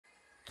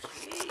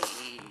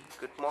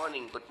Good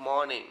morning, good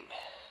morning.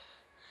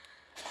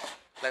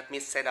 Let me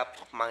set up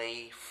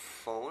my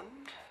phone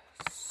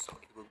so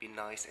it will be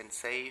nice and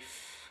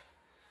safe.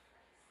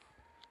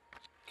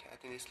 Okay, I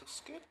think this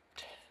looks good.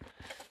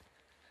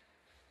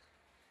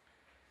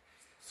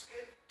 Looks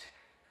good.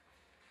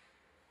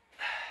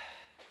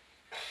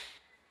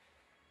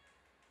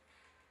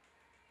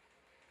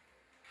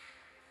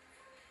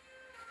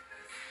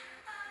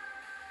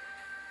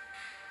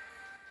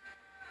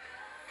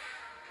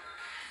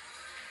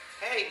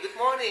 Hey, good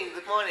morning,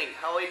 good morning.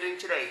 How are you doing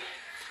today?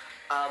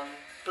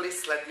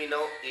 Please let me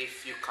know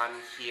if you can't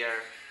hear.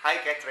 Hi,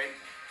 Catherine.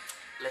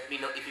 Let me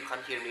know if you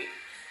can't hear me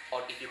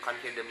or if you can't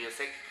hear the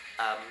music.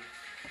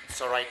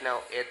 So right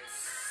now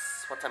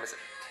it's, what time is it?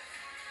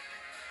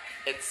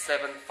 It's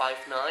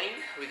 7:59.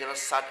 We're gonna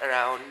start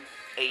around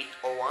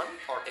 8:01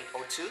 or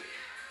 8:02,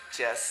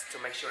 just to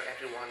make sure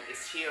everyone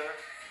is here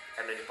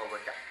and ready for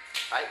workout.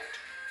 Right?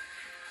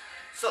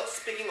 So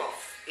speaking of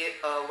it,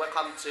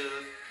 welcome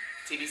to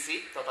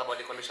TBC, Total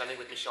Body Conditioning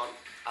with me, Sean.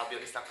 I'll be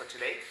your instructor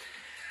today.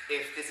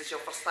 If this is your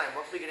first time,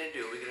 what we're gonna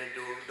do? We're gonna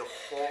do the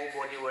whole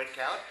body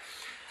workout.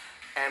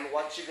 And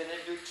what you're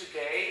gonna do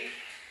today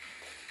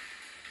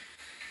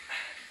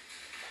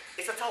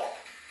is a towel.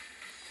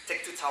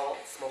 Take 2 towels,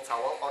 small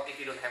towel, or if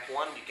you don't have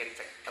one, you can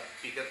take a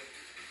bigger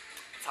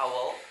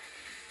towel.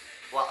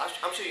 Well,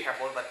 I'm sure you have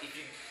one, but if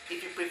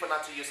you prefer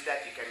not to use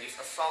that, you can use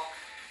a sock,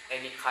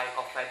 any kind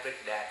of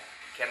fabric that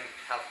can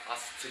help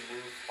us to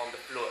move on the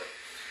floor,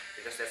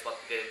 because that's what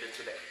we're gonna do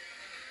today.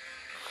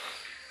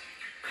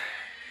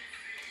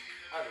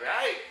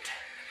 Alright,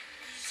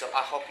 so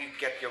I hope you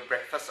get your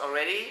breakfast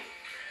already.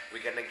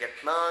 We're gonna get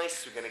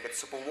nice, we're gonna get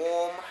super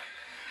warm.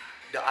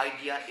 The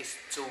idea is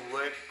to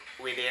work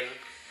within,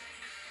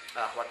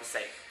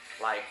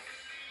 like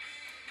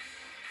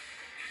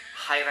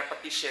high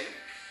repetition,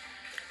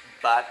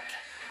 but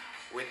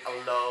with a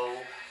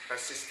low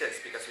resistance,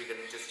 because we're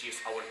gonna just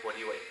use our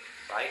body weight,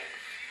 right?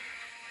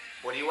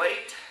 Body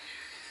weight,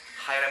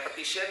 high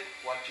repetition.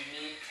 What you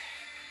need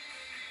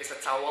is a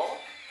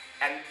towel,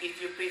 and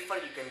if you prefer,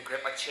 you can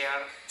grab a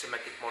chair to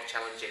make it more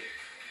challenging,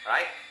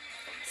 right?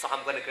 So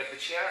I'm gonna grab the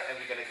chair and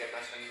we're gonna get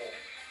nice and warm.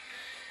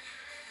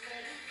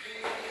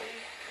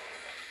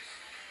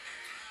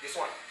 This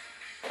one.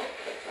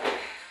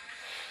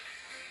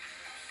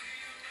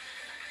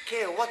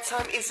 Okay, what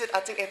time is it? I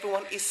think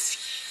everyone is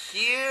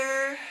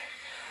here.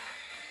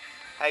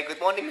 Hi, good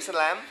morning, Mr.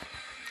 Lam.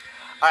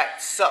 Alright,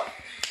 so,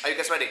 are you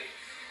guys ready?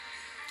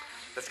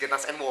 Let's get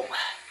nice and warm.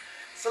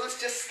 So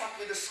let's just start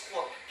with the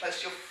squat.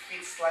 Place your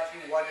feet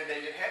slightly wider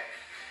than your head.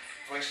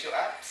 Brace your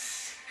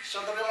abs.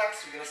 Shoulder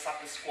relax. We're gonna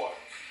start the squat.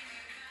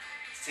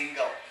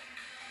 Single.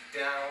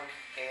 Down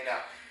and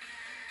up.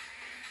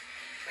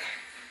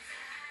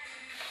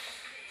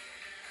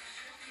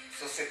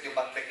 So sit your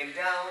butt back and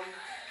down.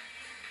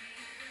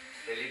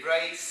 Belly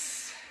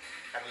brace.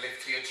 And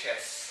lift to your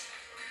chest.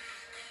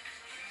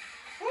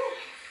 Woo.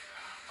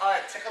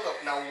 Alright, take a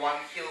look. Now one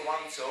heel,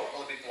 one toe, a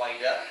little bit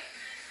wider.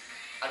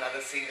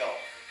 Another single.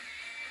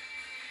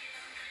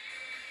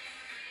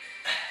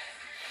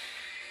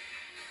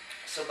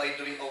 So by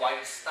doing a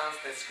wider stance,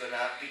 that's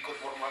gonna be good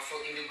more muscle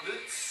in your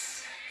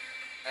glutes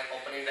and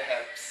opening the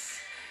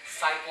hips.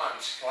 Side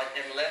lunge, right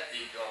and left,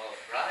 you go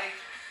right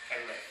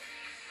and left.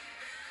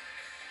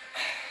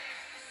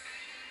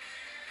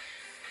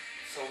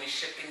 So we're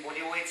shifting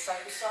body weight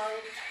side to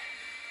side.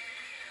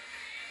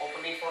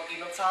 Opening for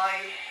inner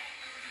thigh.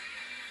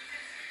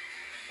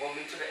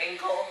 Warming to the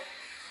ankle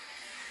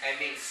and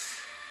knees.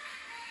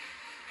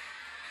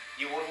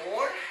 You want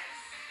more?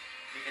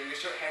 You can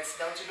reach your hands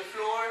down to the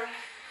floor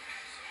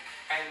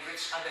and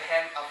reach other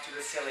hand up to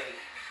the ceiling,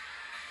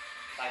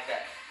 like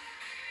that.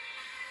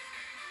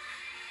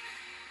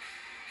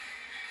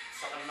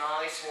 So a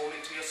nice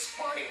warming to your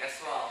spine as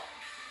well.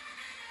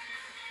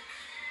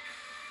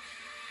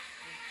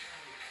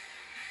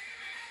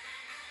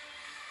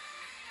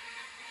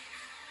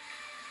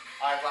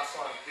 Alright, last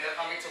one. We are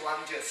coming to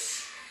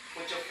lunges.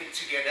 Put your feet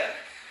together.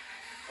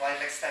 Right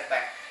leg step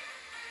back.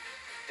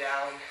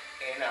 Down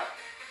and up.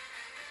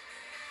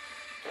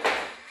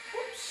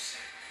 Whoops.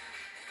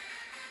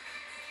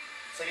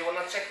 So you want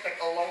to take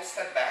a long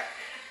step back.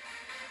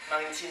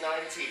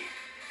 90-90.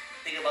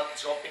 Think about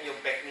dropping your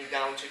back knee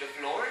down to the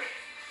floor.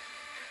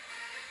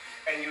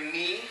 And your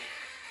knee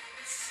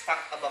stuck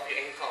above your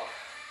ankle.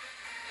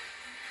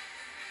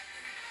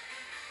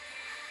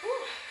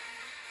 Whew.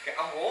 Okay,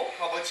 I'm warm.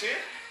 How about you?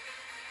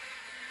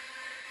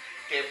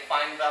 Okay,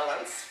 find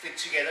balance. Feet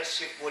together.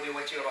 Shift body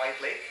weight to your right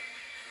leg.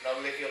 Now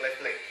lift your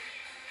left leg.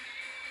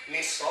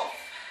 Knees soft.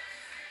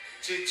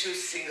 2-2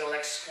 single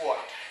leg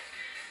squat.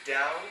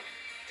 Down,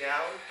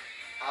 down,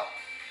 up,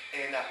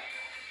 and up.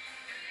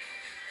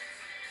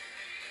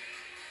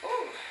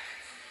 Ooh.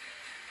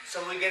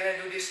 So we're gonna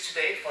do this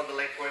today for the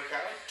leg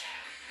workout.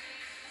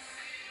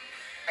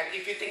 And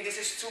if you think this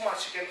is too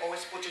much, you can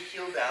always put your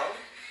heel down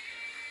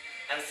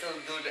and still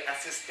do the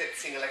assisted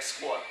single leg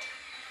squat.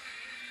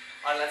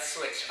 Alright, let's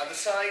switch. Other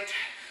side.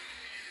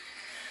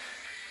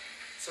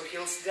 So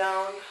heels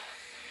down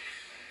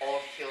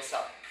or heels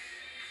up.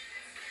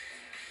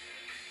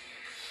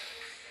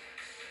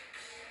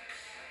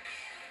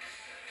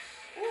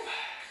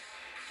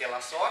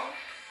 last one.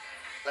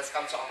 Let's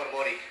come to upper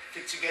body.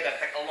 Feet together,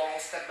 take a long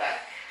step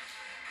back.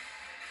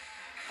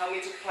 Come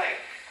into plank.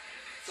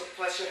 So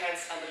place your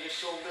hands under your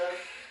shoulder,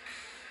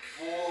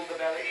 pull the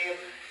belly in,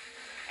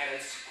 and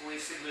then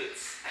squeeze the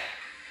glutes.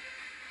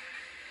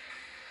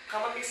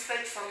 Common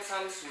mistake,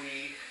 sometimes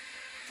we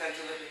tend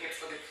to lift the hips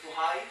a bit too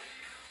high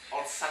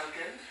or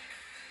sunken.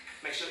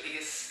 Make sure it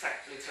is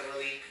stacked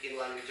literally in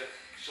line with your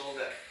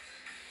shoulder.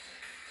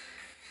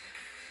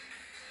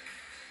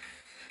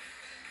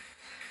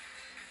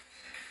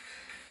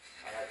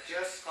 Alright,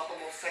 just a couple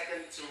more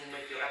seconds to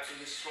make you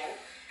absolutely strong.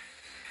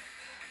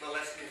 Now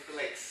let's move the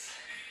legs.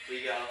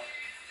 We go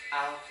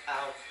out,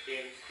 out,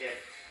 in, in.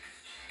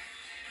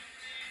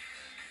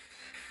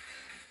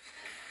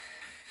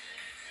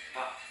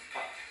 Up,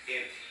 up,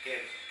 in, in.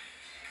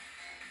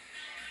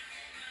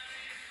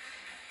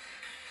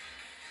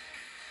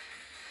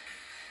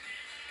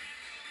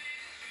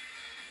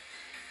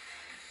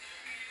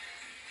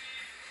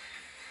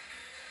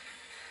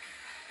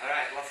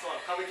 Alright, last one.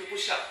 Come into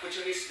push up. Put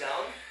your knees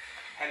down.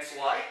 Hands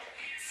wide.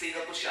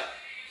 Single push up.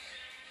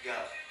 Go.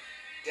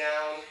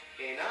 Down,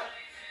 in, up.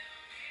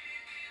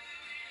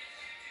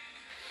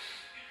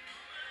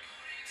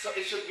 So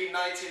it should be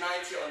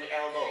 90-90 on the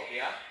elbow,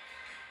 yeah?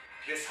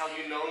 This is how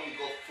you know you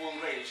go full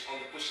range on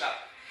the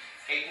push-up.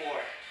 8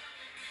 more.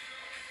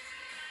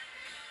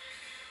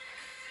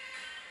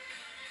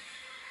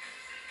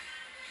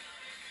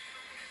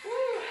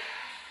 Woo.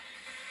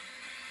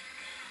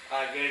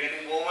 Alright, we're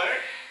getting warmer.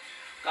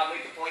 Come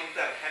with the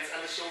pointer, hands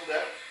on the shoulder,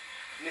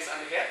 knees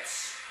on the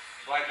hips,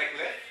 right leg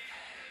lift.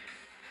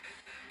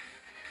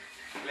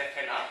 Left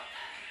hand up.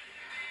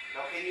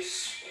 Now can you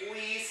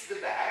squeeze the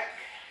back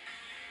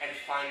and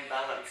find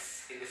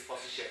balance in this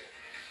position?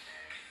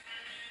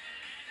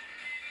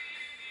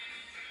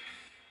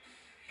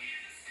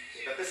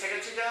 Okay, 30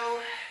 seconds to go.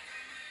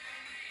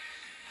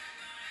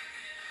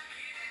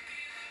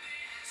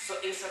 So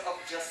instead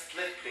of just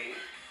lifting,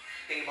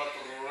 think about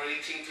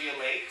reaching to your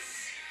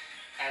legs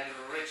and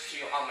reach to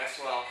your arm as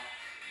well.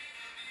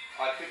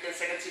 Alright, 15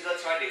 seconds to go.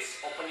 Try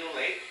this. Open your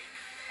leg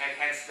and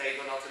hands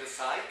diagonal to the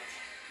side,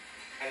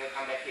 and we'll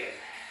come back in.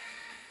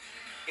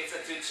 It's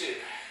a 2-2.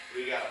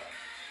 We go.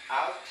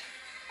 Out,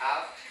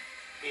 out,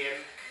 in,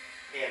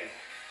 in.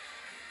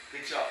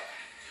 Good job.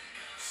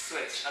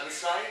 Switch. Other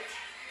side.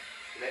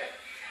 Left.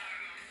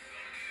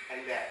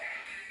 And there.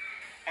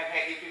 And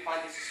hey, if you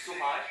find this is too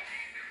hard,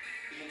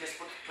 you can just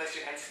place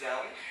your hands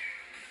down.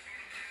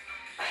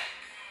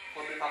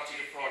 Pull it up to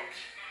the front.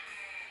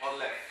 Or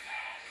left.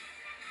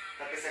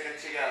 30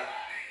 seconds to go.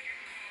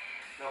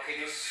 Now can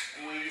you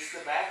squeeze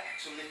the back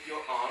to lift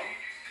your arm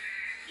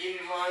in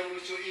line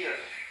with your ear.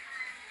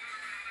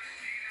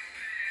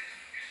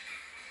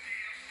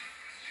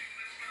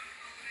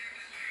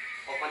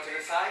 Open to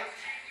the side.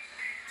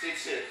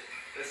 2-2.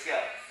 Let's go.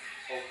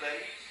 Open,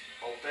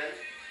 open,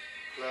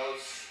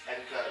 close,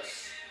 and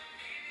close.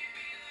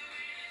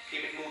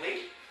 Keep it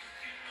moving.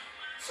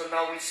 So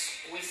now we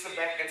squeeze the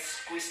back and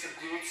squeeze the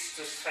glutes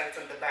to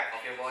strengthen the back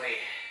of your body.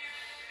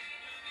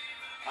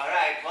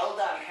 Alright, well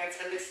done. Hands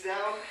and legs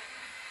down.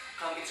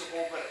 Come into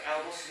hover,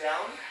 elbows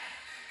down.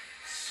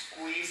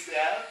 Squeeze the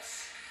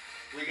abs.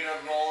 We're gonna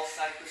roll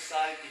side to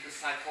side into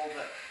side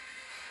hover.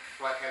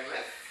 Right hand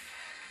lift.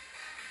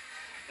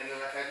 And then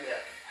left hand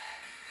lift.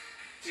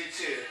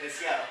 2-2. Let's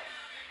go.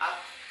 Up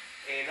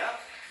and up.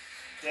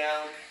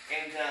 Down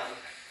and down.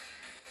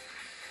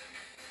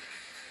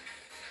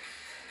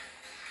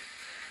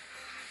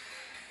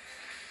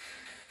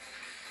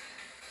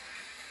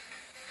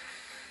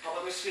 How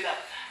about we speed up?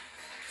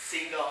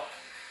 Single.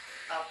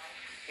 Up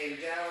and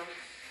down.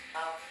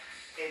 Up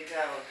and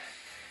down.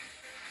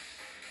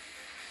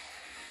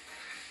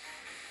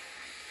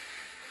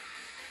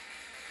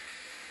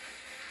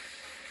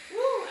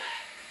 Woo!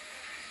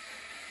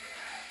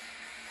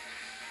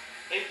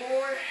 8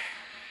 more.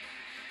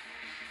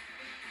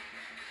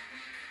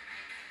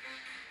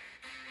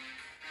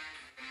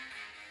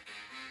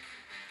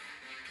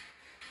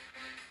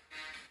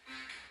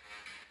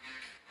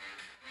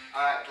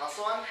 Alright, last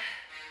one.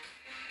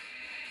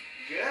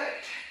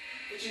 Good.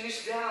 Put your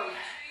knees down.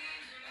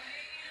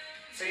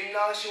 So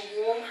now as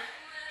you're warm,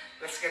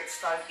 let's get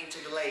started into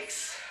the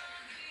legs.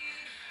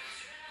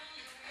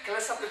 Okay,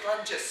 let's start with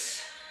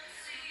lunges.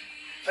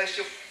 Place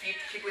your feet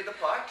hip width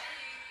apart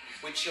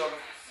with your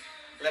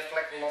left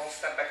leg long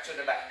step back to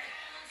the back.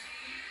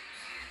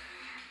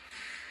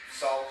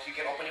 So you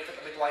can open your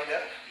foot a bit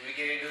wider. We're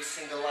going to do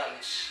single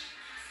lunge.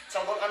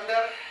 Tailbone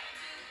under,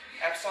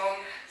 abs on,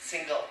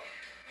 single.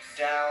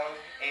 Down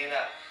and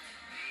up.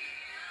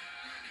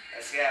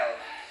 Let's go.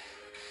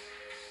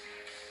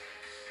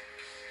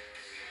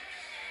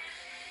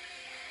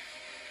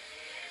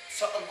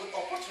 So a good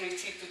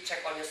opportunity to check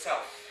on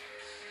yourself.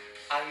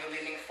 Are you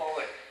leaning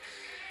forward?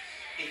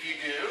 If you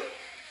do,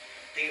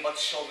 think about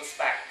shoulders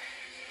back.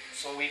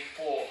 So we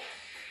pull.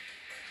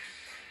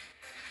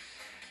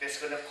 This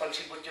is going to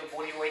contribute your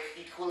body weight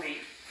equally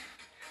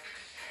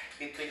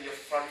between your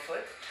front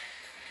foot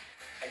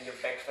and your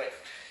back foot.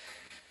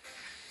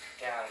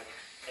 Down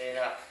and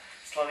up.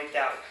 Slow it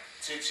down.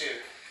 2-2.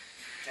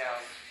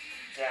 Down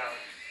down,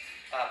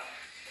 up,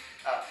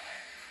 up.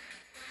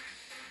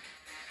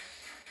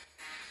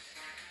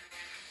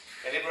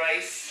 Belly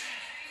brace.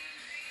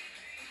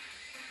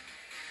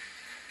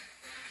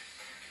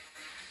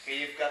 Okay,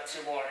 you've got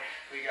two more.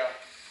 Here we go.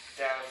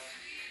 Down,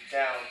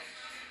 down,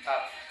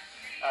 up,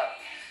 up.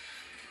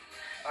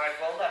 Alright,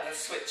 well done.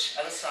 Let's switch.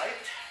 Other side.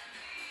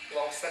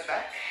 Long step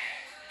back.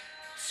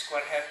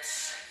 Squat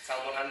hips.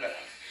 Tailbone under.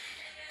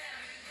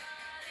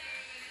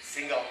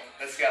 Single.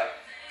 Let's go.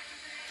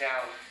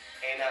 Down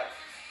and up.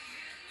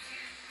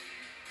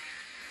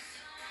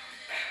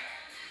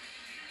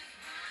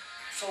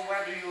 So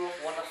where do you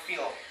want to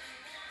feel?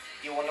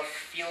 You want to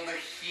feel the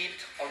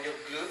heat on your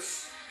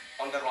glutes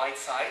on the right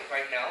side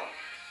right now,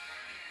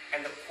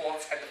 and the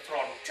quads at the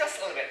front, just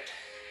a little bit.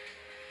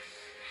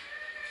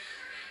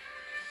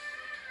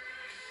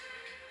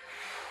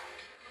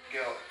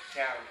 Go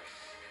down,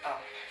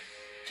 up,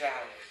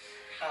 down,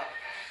 up.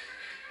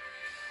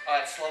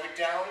 Alright, slow it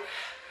down.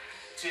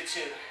 2,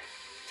 2,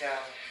 down,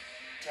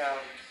 down,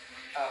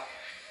 up,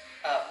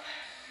 up.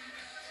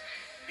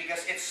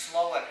 Because it's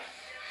slower.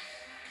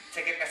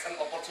 Take it as an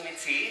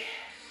opportunity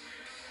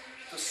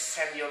to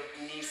send your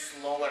knees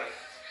lower.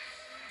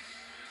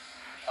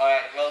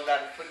 Alright, well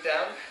done. Foot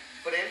down,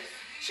 foot in,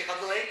 check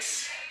out the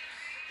legs.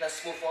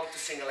 Let's move on to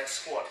single leg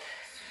squat.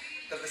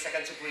 30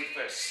 seconds to breathe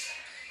first.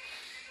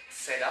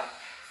 Set up,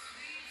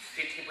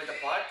 feet hip width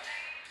apart,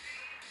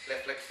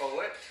 left leg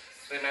forward.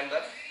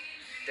 Remember,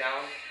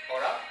 down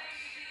or up,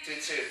 2,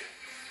 2.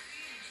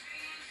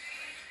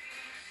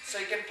 So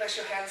you can place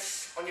your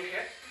hands on your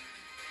hip,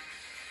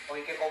 or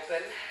you can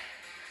open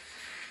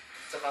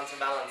to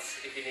counterbalance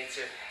if you need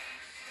to.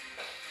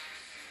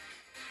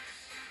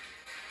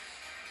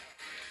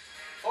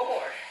 4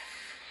 more.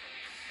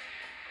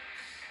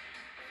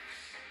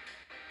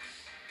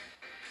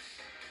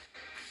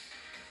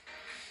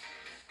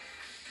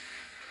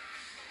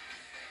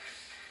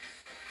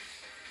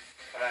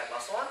 Alright,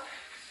 last one.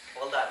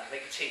 Well done.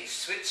 Make a change.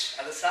 Switch,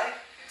 other side,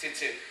 2,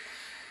 2.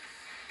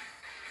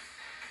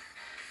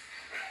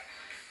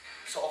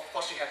 So of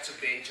course you have to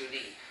bend your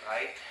knee,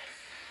 right?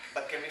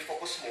 But can we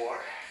focus more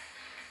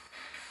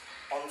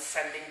on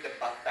sending the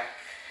butt back?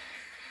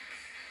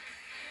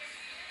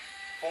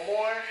 4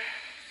 more.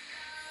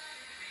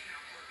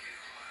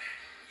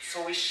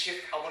 So we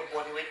shift our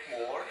body weight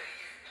more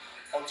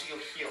onto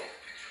your heel.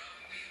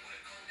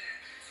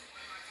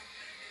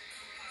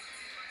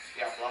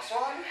 Yeah, last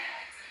one.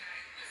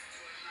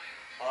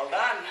 Well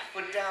done.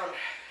 Put down.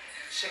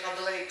 Check out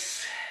the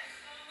legs.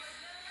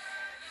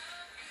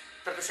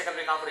 30-second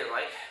recovery,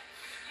 right?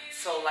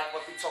 So like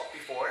what we talked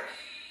before,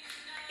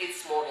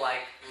 it's more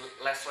like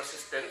less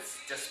resistance,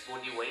 just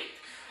body weight,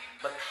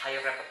 but higher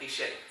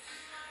repetition.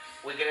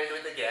 We're gonna do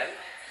it again,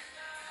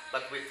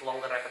 but with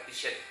longer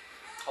repetition.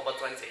 How about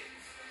 20?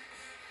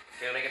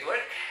 Can you make it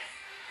work?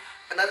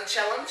 Another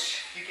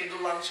challenge, you can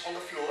do lunge on the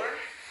floor,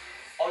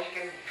 or you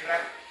can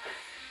grab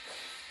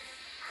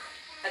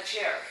a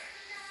chair.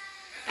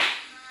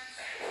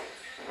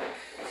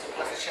 So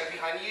place the chair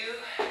behind you.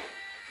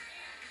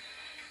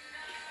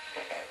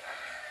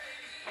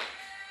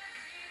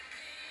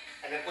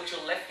 And then put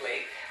your left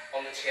leg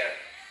on the chair.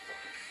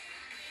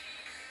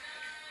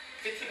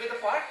 Feet hip width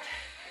apart.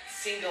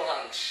 Single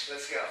lunge.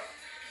 Let's go.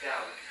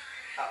 Down.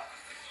 Up.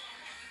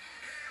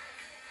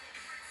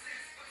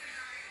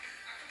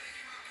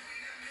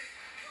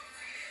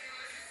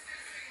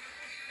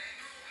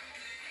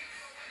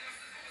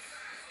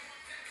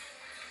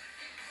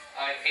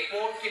 Alright, 8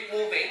 more. Keep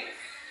moving.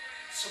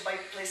 So by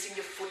placing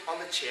your foot on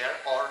the chair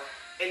or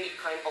any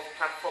kind of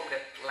platform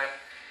that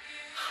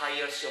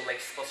hires your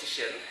legs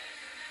position,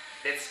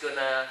 that's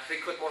gonna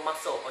recruit more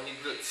muscle on your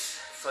glutes,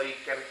 so you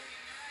can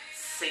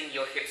sink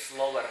your hips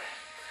lower.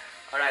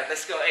 Alright,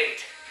 let's go.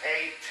 8,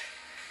 8,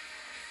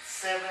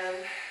 7,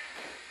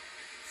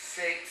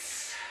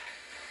 6,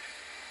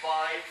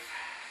 5,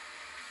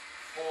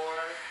 4,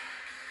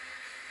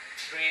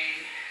 3,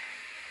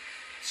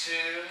 2,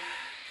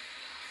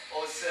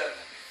 awesome.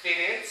 Feet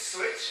in,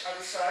 switch,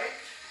 other side.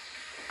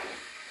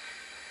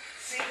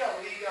 Single,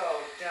 we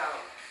go, down,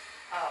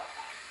 up.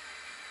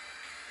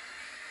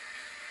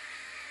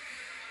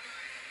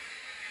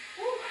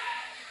 Woo.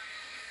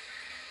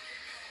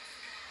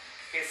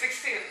 Okay,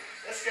 16,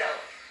 let's go.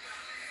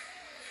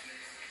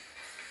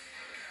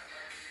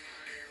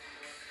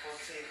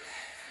 14,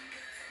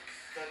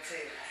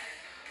 13,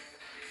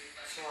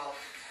 12,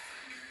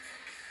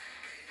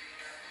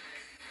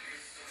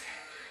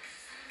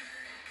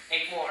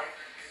 8 more,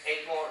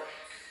 8 more,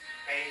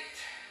 8.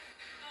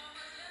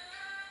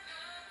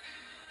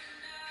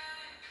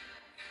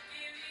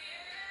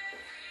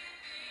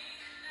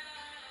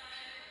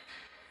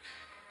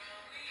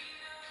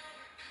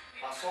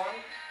 Last one.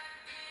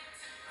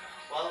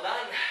 Well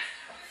done.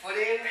 Foot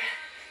in,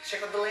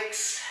 check out the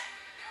legs.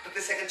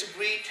 30 seconds to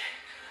breathe.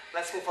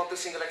 Let's move on to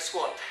single leg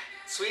squat.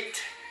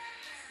 Sweet.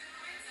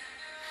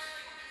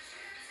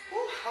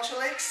 Woo, how's your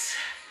legs?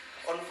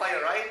 On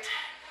fire, right?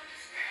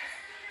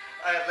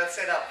 Alright, let's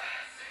set up.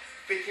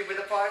 Feet hip width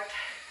apart.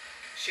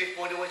 Shift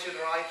body weight to the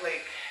right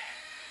leg.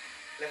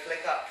 Left leg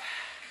up.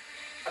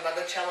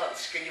 Another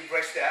challenge, can you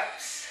brace the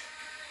abs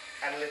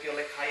and lift your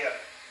leg higher?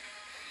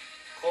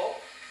 Cool?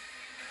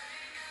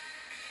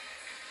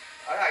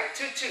 Alright,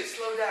 2,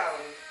 slow down,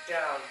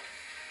 down,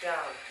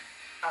 down,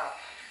 up,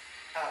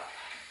 up.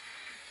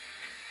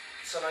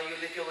 So now you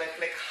lift your left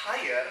leg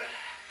higher.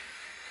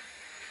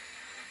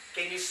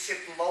 Can you sit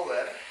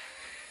lower?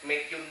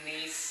 Make your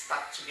knees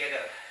stuck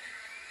together.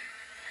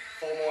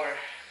 4 more.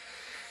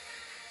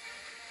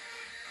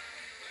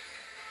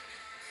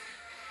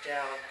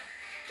 Down,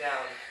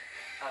 down,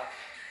 up,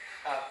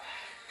 up.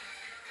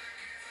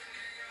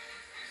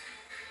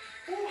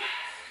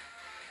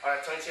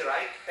 Alright, 20,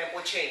 right?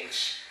 Tempo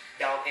change.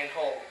 Down and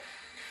hold.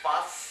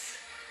 Fast.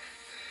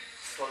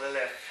 Slowly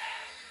lift.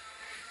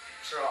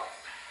 Drop.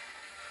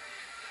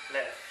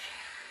 Lift.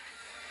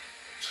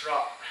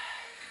 Drop.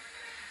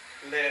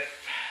 Lift.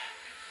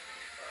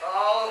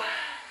 Oh.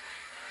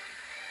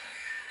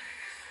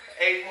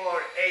 8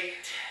 more. 8.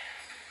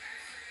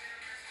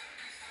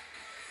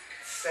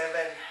 7.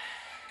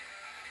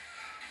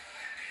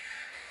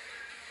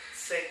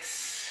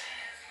 6.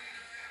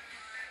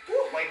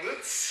 Woo, my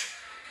glutes.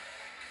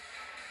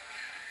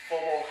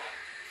 4 more.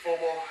 4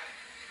 more.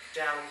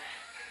 Down.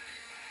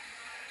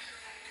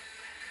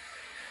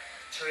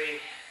 3.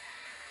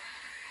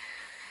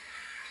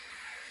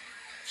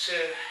 2.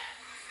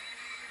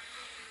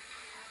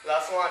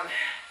 Last one.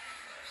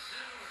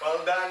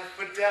 Well done.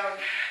 Put down.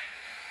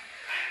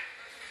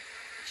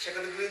 Check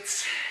out the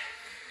glutes.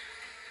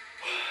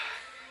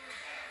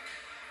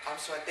 I'm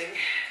sweating.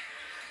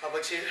 How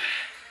about you?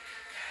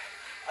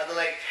 Other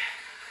leg.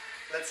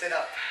 Let's sit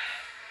up.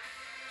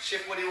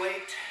 Shift body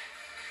weight.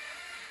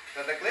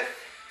 Another lift.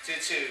 2,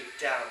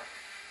 down,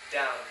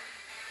 down,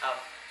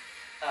 up,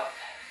 up.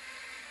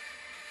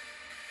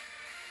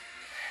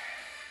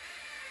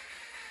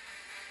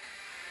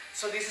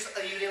 So this is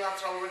a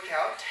unilateral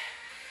workout.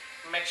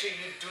 Make sure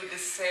you do the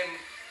same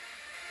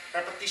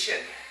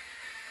repetition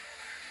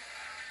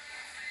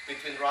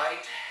between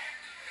right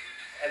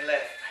and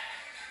left.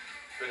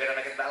 We're gonna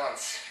make it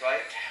balance, right?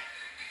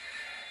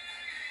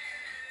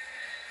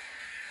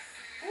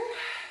 Woo.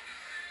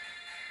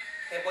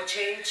 Tempo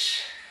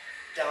change,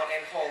 down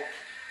and hold.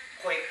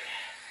 Quick,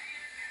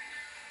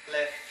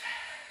 lift,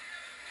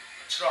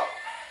 drop,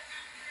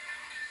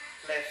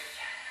 lift.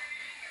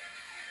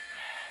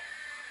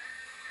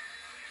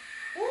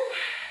 Woo.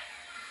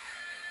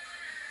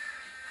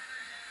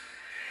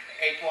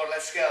 8 more,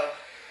 let's go.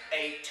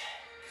 8.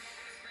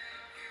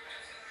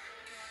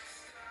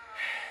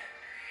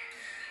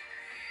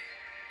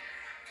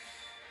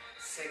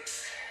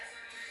 6.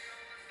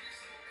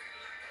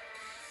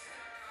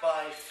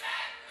 5.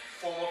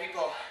 4 more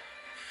people.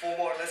 4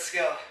 more, let's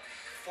go.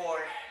 4.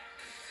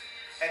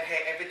 And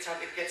hey, every time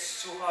it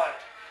gets too hard,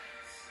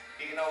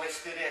 you can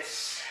always do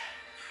this.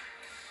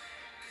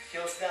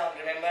 Heels down,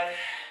 remember?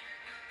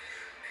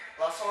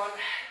 Last one.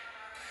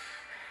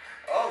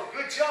 Oh,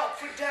 good job.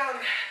 Foot down.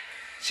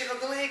 Check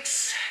out the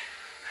legs.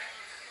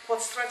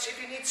 Quad stretch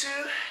if you need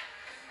to.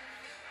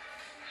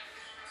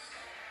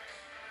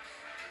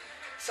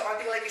 So I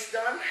think leg is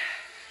done.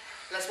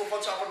 Let's move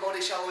on to upper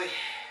body, shall we?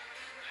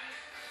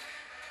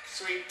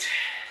 Sweet.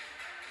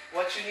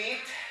 What you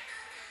need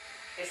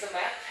is a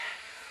mat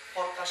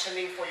for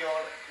cushioning for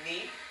your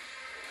knee.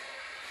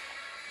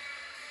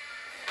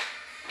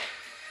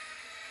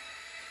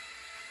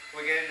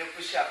 We're going to do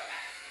push-up.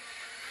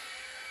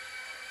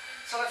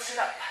 So let's sit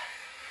up.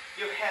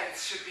 Your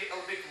hands should be a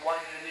little bit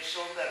wider than your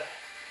shoulder.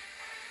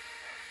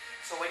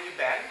 So when you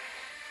bend,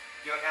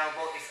 your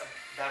elbow is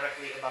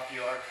directly above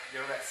your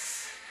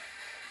wrist.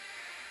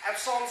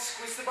 Abs on,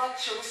 squeeze the butt,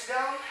 shoulders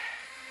down.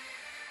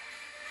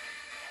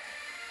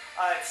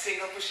 Alright,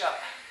 single push-up.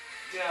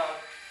 Down,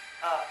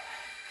 up.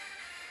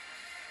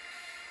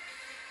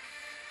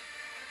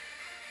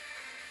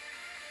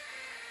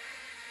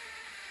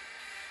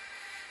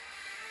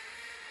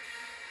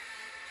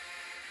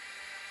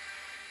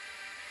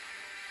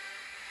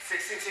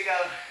 Sixteen to go.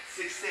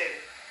 16,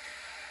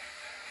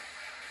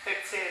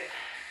 15,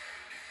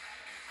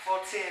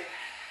 14,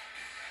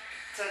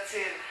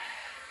 13,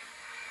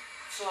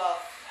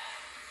 12,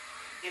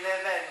 11,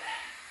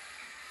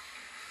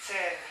 10,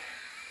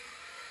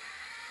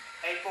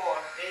 8 more,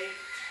 8,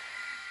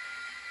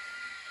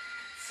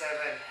 7,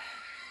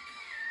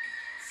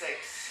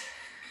 6,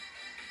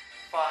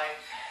 5,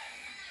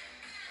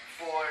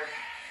 4,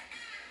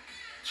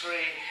 3,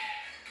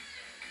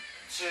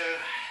 2,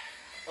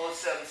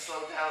 awesome,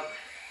 slow down,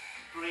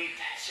 breathe,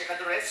 check out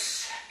the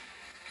wrists.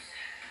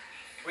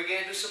 We're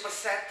going to do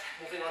superset,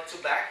 moving on to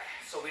back,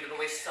 so we don't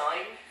waste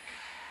time,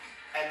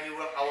 and we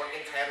work our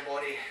entire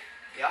body,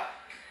 yeah?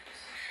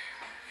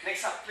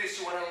 Next up, please,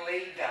 you want to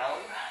lay down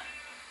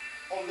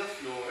on the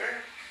floor,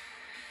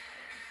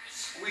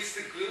 squeeze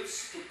the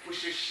glutes to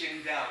push your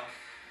shin down.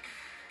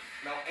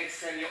 Now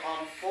extend your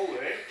arm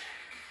forward,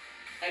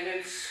 and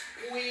then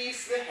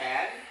squeeze the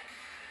hand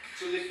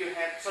to lift your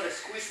hand,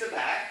 squeeze the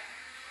back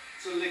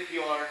to lift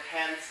your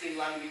hands in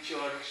line with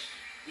your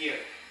ear.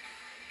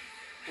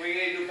 We're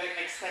going to do back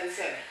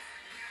extension.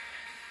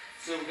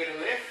 So we're going to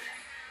lift,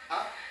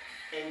 up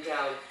and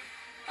down,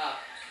 up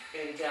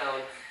and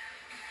down.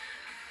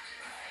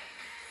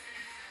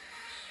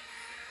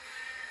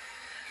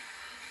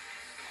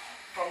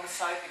 From the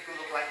side, it will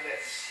look like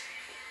this.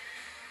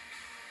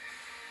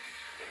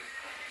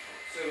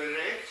 So we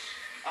reach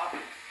up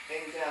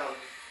and down.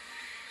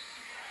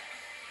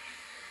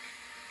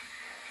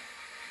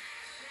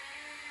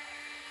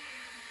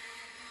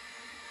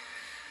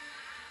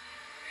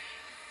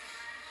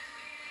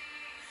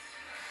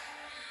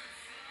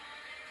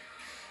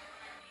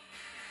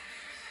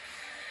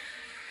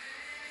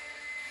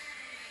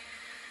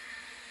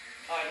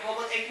 Alright, how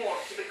about 8 more?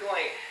 Keep it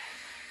going.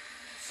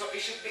 So it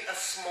should be a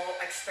small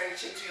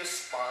extension to your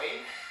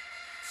spine,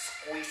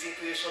 squeezing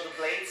to your shoulder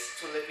blades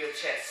to lift your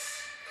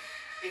chest.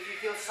 If you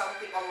feel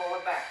something on lower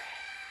back,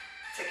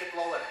 take it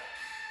lower.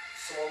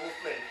 Small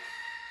movement.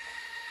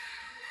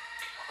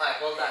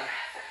 Alright, well done.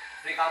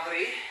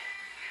 Recovery.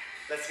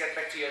 Let's get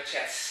back to your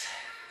chest.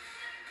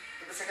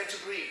 Take a second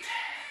to breathe.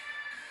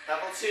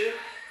 Double 2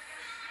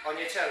 on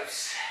your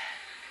toes.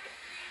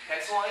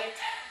 Hands wide.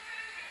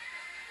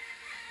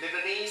 Lift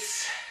the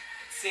knees.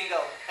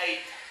 Single. 8,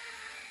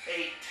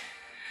 8,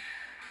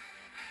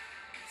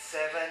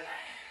 7,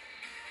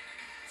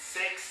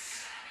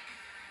 6,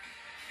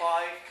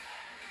 5,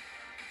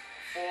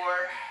 4,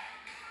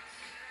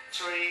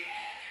 3.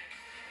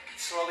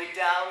 Slow it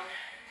down.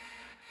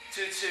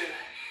 2, 2.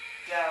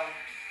 Down,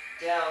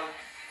 down,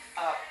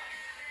 up,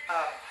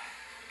 up.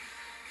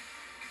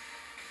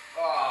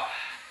 Oh.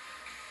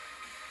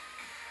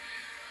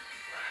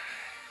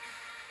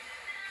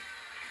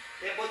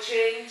 Tempo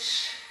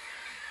change.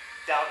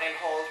 Down and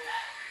hold.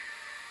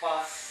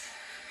 Pause.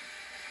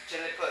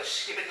 Gently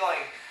push. Keep it going.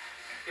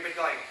 Keep it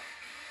going.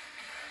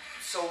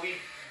 So we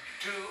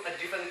do a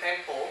different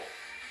tempo.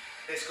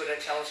 This could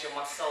challenge your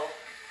muscle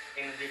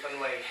in a different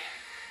way.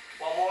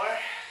 One more.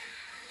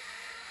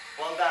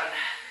 Well done.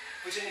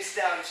 Put your knees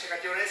down. Check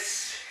out your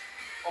wrists.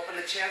 Open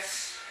the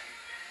chest.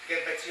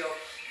 Get back to your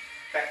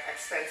back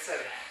extensor.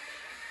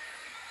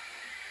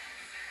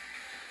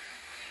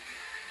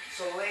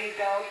 So lay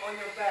down on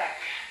your back.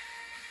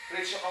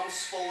 Reach your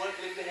arms forward.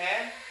 Lift the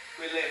hand.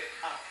 We lift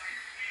up,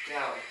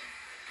 down.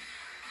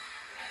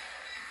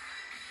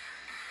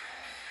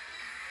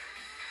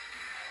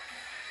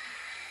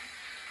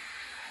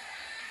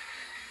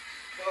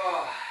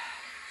 Oh.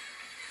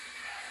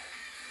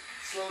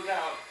 Slow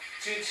down.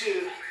 2,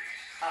 2.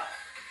 Up,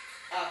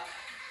 up,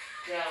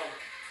 down,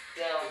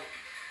 down.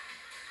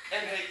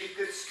 And hey, if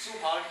it's too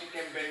hard, you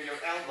can bend your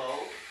elbow.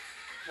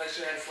 Place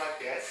your hands like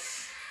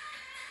this.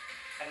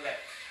 And lift.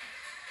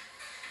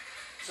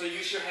 So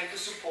use your hand to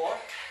support.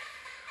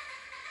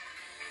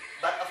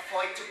 But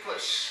avoid to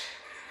push.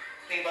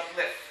 Think about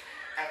lift.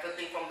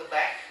 Everything from the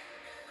back.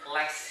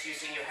 Less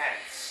using your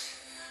hands.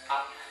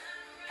 Up,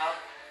 up,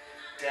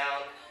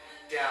 down,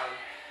 down.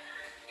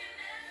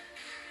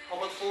 How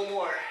about 4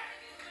 more?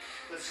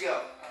 Let's go.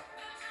 Up,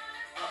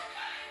 up,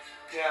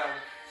 down,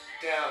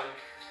 down.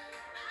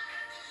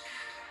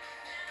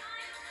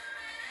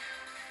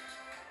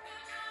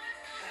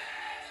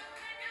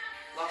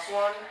 Last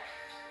one.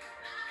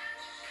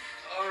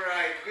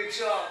 Alright, good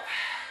job.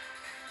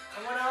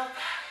 Come on up.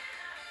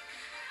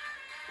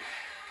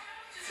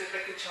 Sit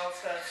back in child's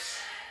pose.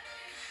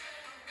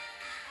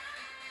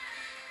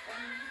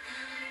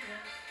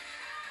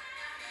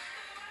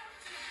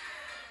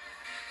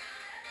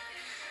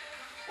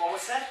 One more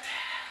set.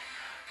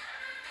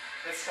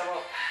 Let's come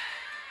up.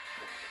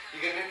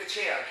 You're going to the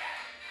chair.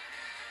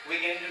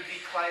 We're going to do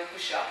decline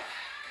push-up.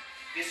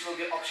 This will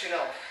be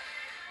optional.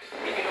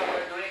 If you don't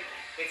want to do it,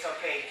 it's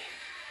okay.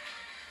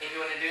 If you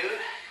want to do,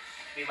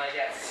 be my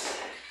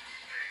guest.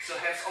 So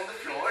hands on the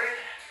floor,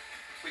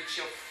 with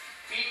your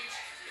feet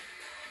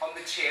on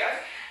the chair.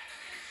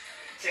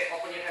 Check,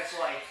 open your hands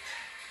wide.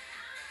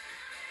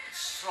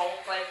 Strong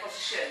plank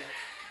position.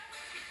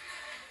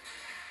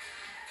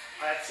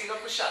 Alright, single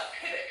push-up.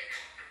 Hit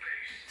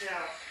it.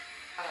 Down,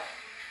 up,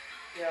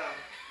 down,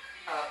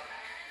 up.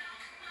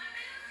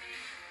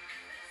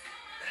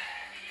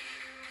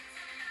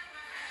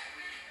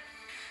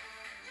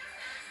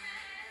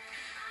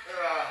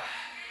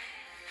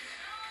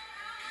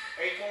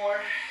 8 more.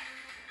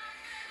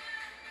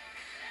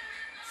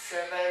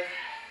 7,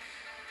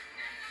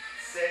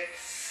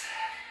 6.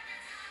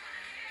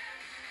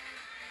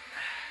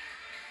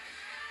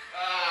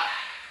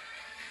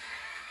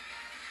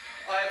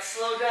 Alright,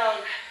 slow down.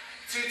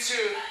 2,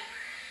 2.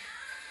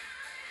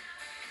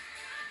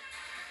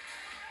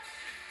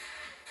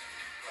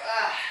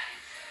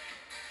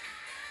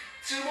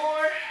 Two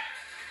more.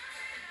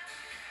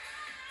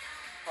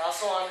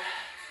 Last one.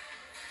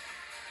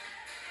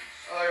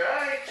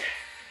 Alright.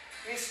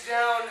 Knees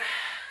down.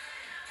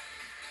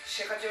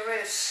 Shake out your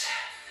wrists.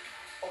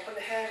 Open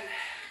the hand.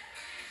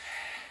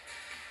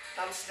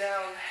 Thumbs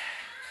down.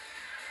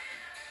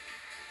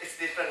 It's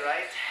different,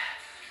 right?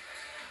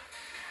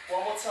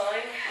 One more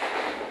time.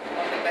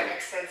 On the back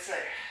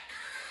extensor.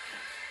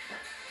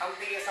 I'm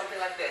thinking something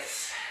like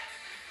this.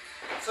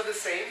 So the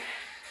same.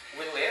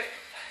 We lift.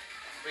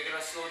 We're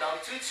gonna slow down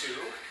to 2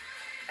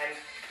 and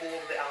pull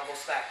the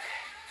elbows back.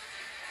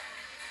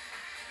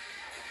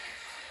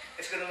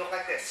 it's gonna look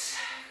like this.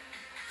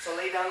 So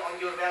lay down on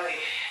your belly.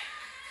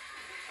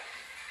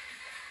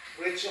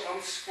 Reach your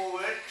arms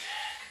forward.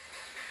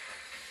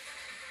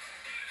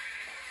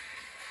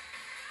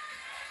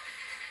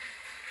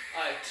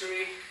 Alright,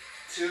 3,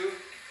 2,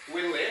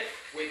 we lift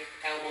with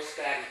elbows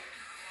bent.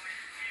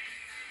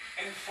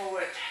 And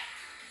forward.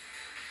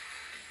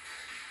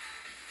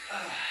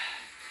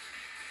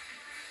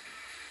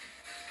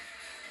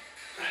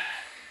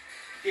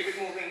 Keep it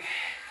moving.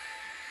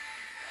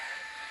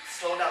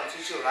 Slow down,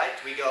 Tjahja, right?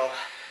 We go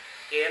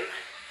in,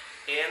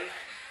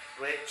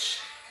 reach,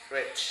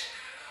 reach.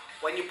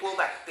 When you pull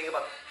back, think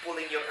about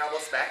pulling your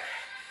elbows back,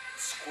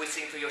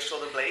 squeezing to your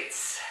shoulder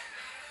blades,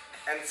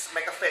 and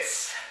make a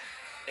fist.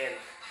 In,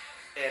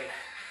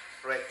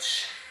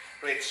 reach,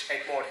 reach,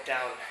 8 more,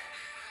 down,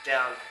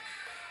 down,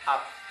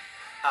 up,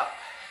 up.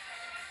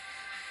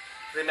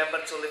 Remember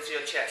to lift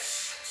your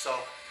chest. So,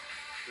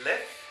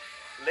 lift,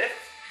 lift,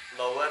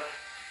 lower,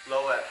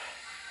 lower.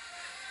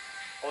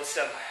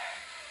 Awesome.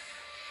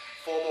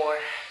 4 more.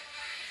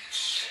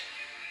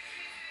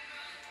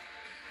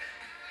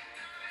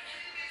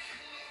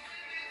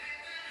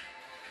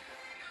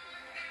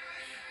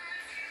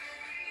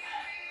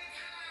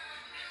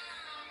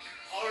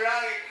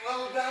 Alright,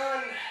 well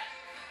done.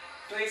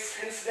 Place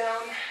hands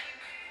down.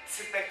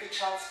 Sit back to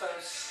child's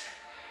pose.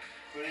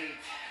 Breathe.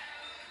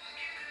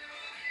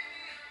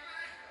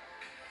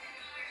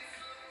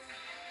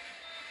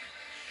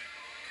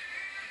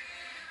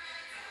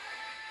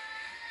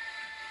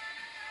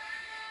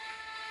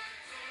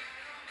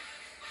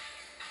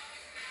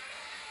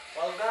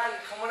 Well done,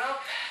 come on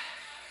up.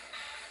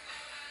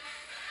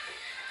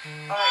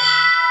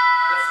 Alright,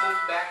 let's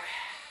move back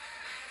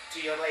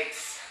to your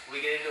legs.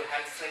 We're going to do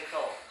hamstring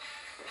curl.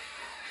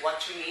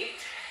 What you need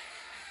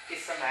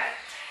is a mat.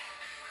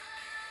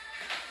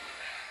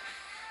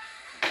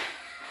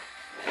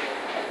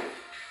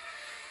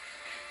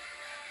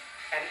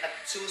 And a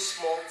 2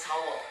 small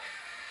towel.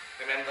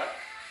 Remember?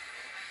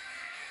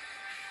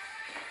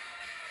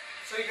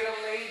 So you're going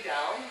to lay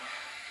down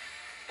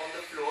on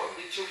the floor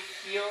with your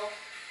heel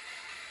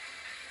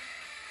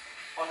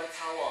on the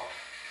towel.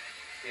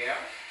 There.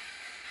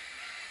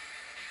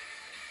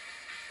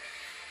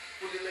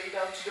 Fully lay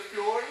down to the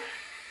floor.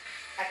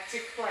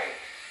 Active plank.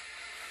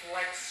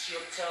 Flex your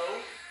toe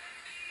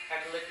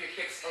and lift your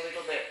hips a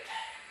little bit.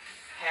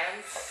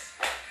 Hands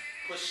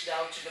push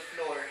down to the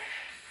floor.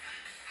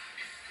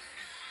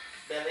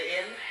 Belly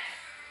in.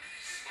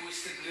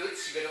 Squeeze the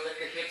glutes. You're gonna lift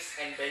the hips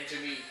and bend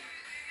your knee.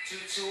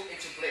 2-2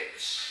 into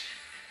bridge.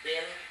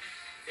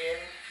 In,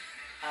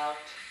 out,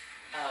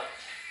 out.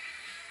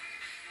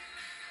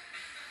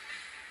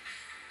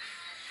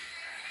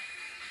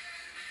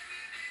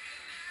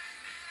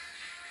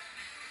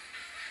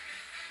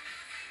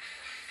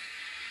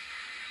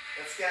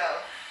 Let's go.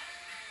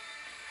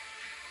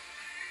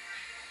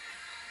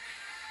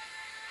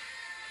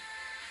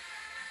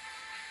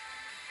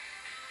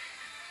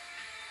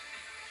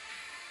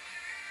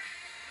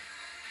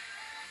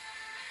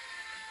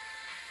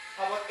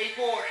 How about 8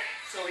 more?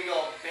 So we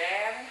go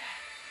bend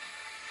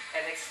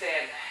and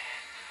extend.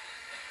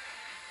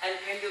 And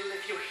can you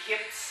lift your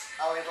hips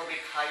a little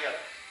bit higher?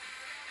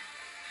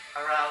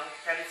 Around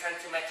 10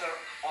 centimeters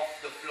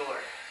off the floor.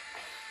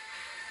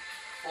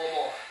 4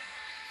 more.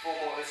 4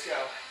 more, let's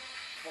go.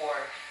 4,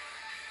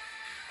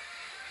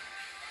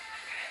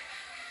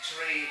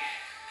 3,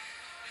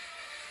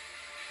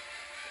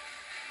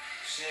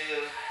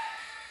 2,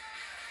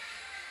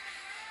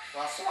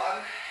 last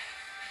one.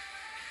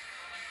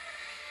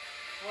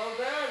 Well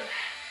done.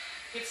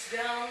 Hips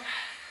down,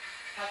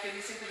 tuck your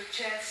knees into the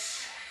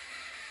chest.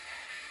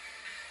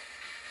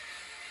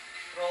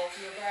 Roll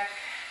to your back.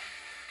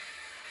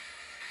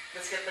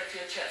 Let's get back to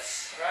your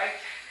chest, right?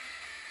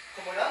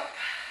 Come on up.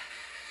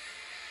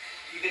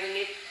 You're gonna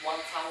need 1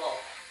 towel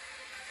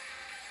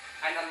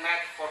and a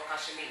mat for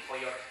cushioning for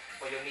your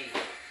knee.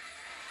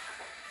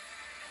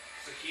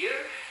 So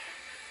here,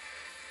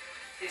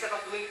 instead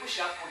of doing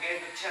push-up, we're going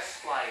to do chest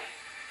fly.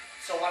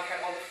 So 1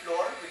 hand on the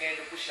floor, we're going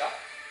to do push-up.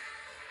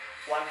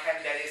 1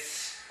 hand that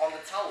is on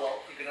the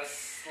towel, you're gonna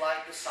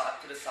slide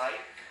to the side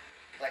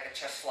like a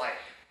chest fly.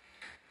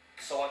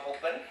 So 1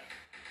 open,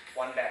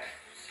 1 back.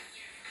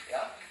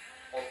 Yeah,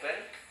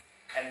 open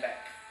and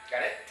back.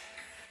 Got it?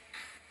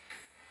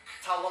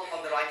 Towel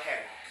on the right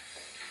hand.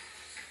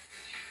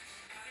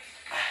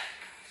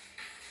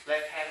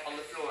 Left hand on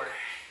the floor.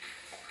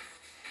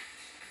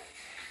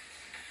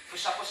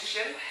 Push-up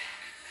position.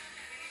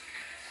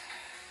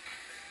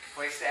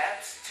 For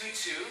steps,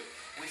 2-2,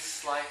 we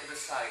slide to the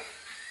side.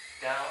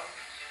 Down,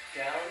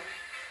 down,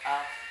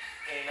 up,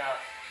 and up.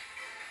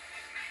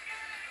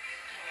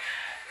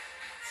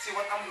 See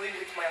what I'm doing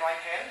with my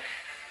right hand?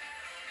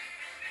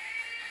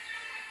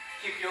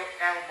 Keep your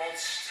elbows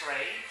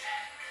straight.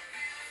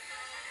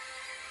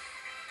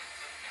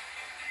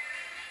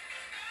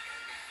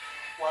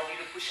 While you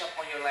do push up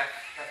on your left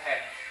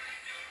hand.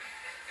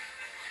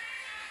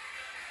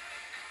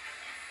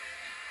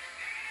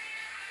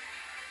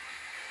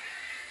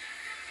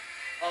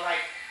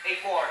 Alright,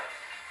 8 more.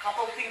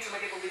 Couple things to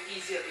make it a little bit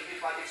easier if you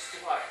find it's too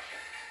hard.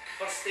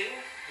 First thing,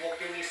 walk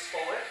your knees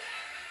forward.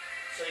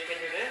 So you can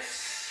do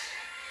this.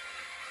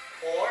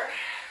 Or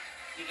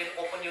you can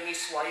open your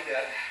knees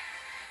wider,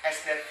 as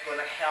that's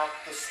gonna help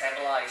to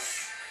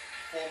stabilize.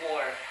 4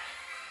 more.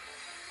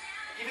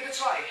 Give it a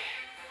try.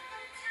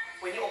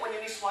 When you open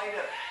your knees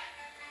wider,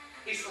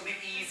 it's a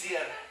bit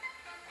easier.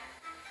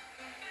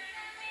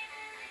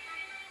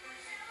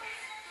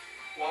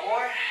 1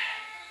 more.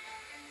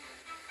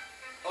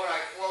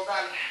 Alright, well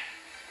done.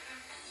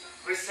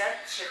 Reset,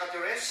 check out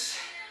your wrist.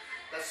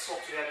 Let's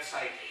swap to the other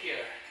side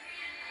here.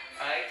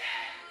 Alright.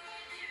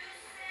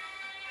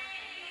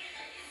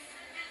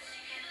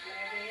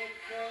 Let it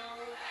go.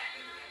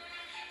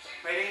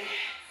 Ready?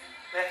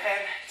 Left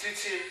hand,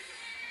 2-2.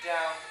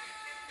 Down,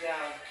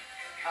 down,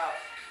 up,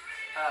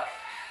 up.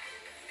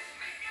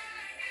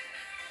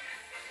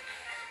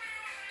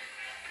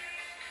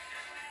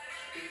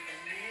 Even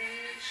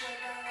each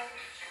other.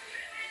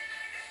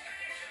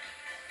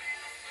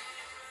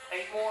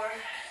 8 more.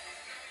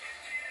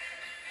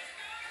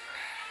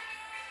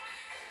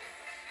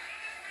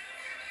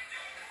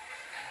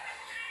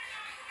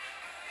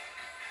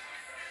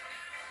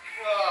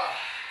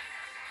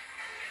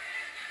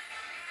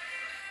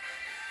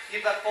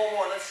 Give that 4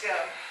 more, let's go.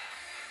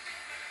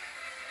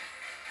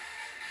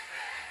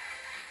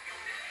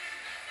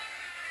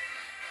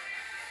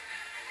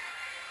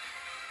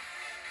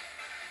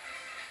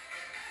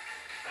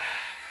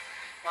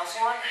 Last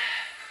one.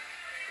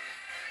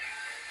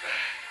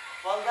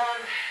 Well done.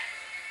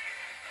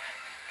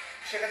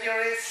 Check out your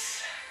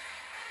wrists.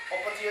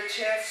 Open to your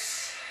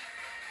chest.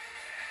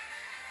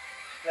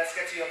 Let's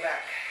get to your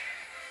back.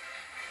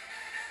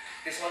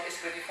 This one is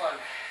pretty fun.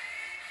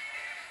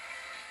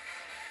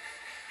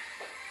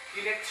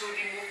 You need to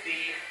remove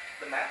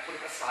the mat, put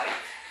it aside.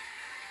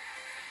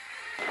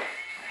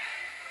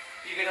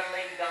 You're gonna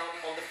lay down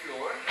on the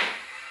floor.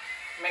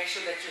 Make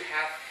sure that you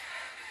have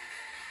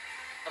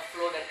a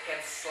floor that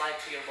can slide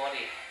to your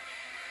body.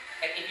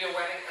 And if you're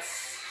wearing a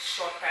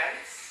short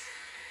pants,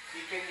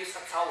 you can use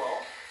a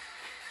towel,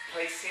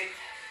 place it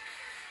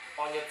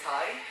on your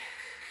thigh,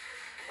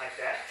 like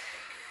that.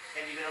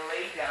 And you're gonna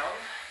lay down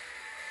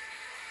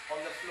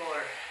on the floor.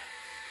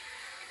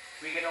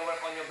 We're gonna work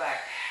on your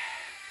back.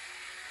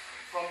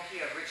 From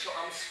here, reach your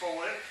arms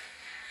forward.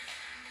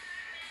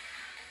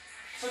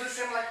 So the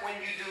same like when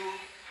you do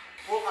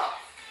pull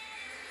up.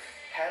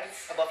 Hands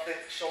above the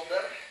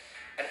shoulder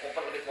and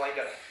open a bit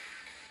wider.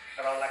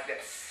 Around like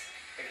this.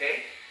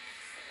 Okay?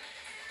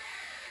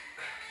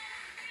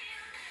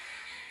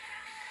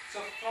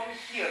 So from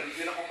here,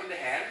 you're gonna open the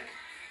hand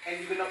and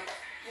you're gonna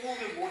pull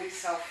your body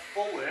self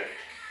forward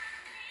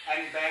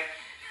and back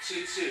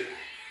 2-2.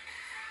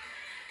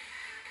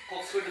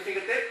 Corkscrew the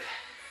fingertip.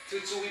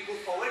 2-2, we pull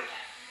forward.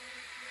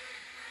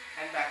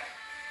 And back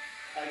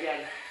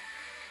again.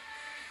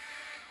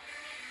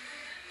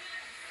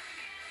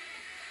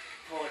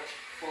 Forward,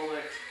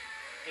 forward,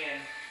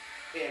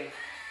 in.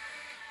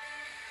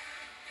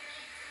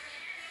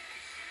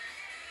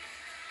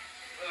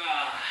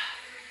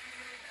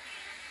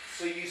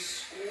 So you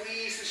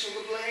squeeze the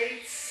shoulder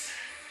blades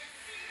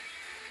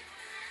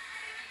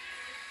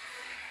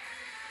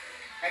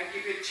and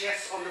keep your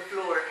chest on the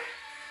floor.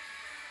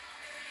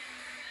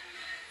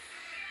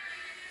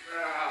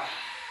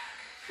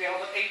 Okay, how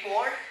about 8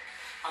 more?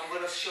 I'm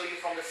going to show you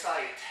from the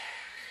side.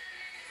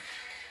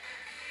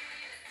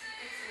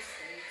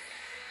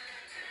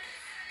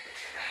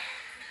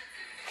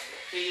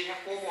 Okay, you have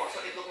 4 more. So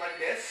it looks like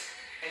this.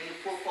 And you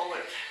pull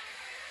forward.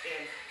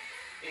 In,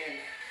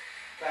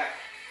 back,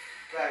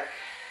 back.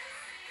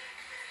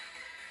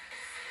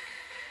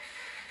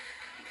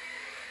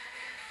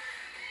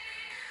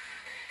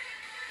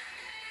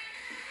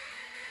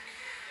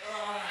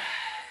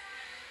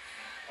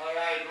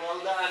 Alright,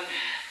 well done.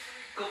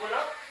 Couple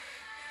up.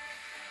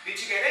 Did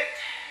you get it?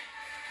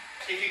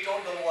 If you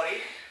don't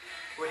worry.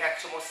 We have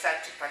 2 more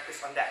sets to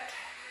practice on that.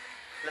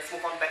 Let's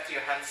move on back to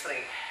your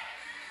hamstring.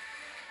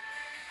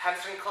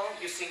 Hamstring curl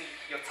using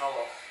your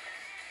towel.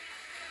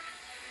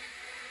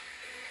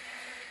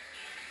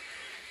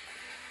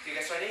 You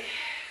guys ready?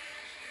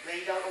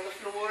 Lay down on the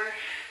floor.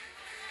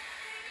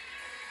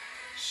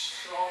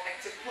 Strong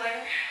active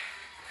plank.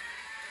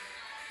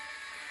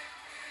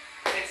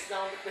 Legs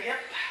down with the hip.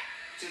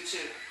 2-2.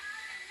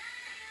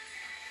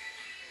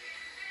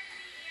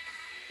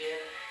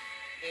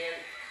 In,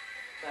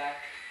 back,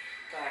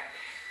 back.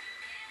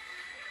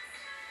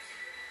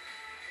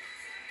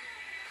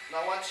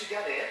 Now once you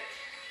get it,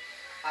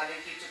 I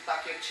need you to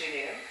tuck your chin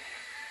in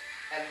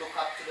and look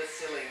up to the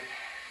ceiling,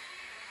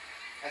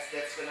 as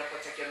that's gonna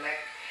protect your neck.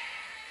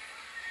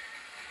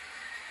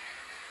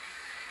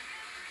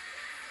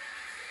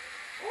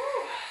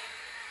 Woo.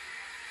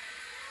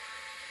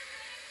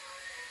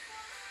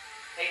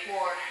 8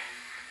 more.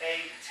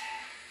 8,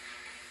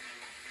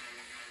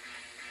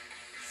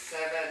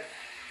 7.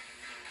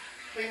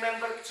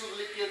 Remember to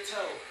lift your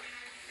toe.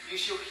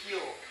 Use your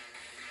heel.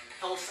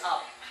 Toes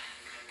up.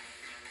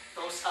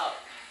 Toes up.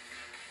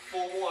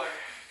 4 more.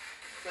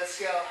 Let's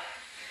go.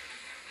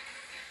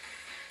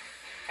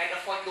 And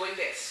avoid doing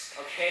this,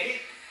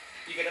 okay?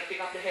 You're gonna pick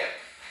up the hip.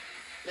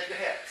 Lift the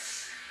hips.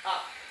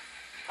 up,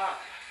 up,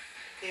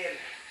 in,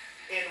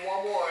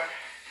 one more.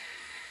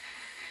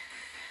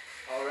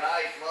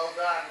 Alright, well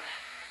done.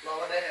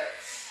 Lower the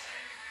hips.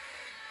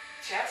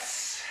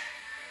 Chest.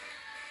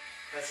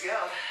 Let's go.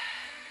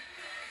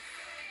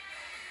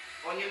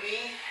 On your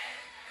knee.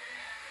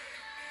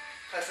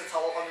 Place the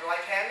towel on the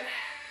right hand.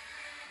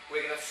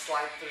 We're gonna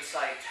slide to the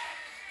side.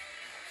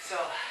 So,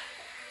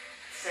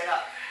 set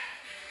up.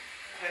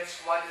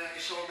 Hands wider than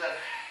the shoulder.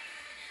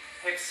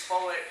 Hips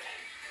forward.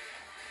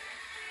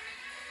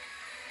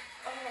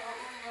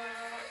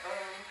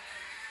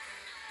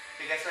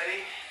 You guys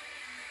ready?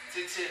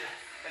 2, 2.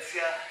 Let's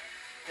go.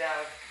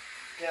 Down,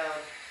 down,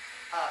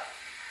 up,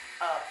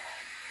 up.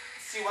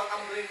 See what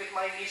I'm doing with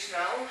my knees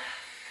now?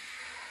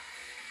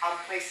 I'm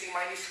placing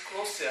my knees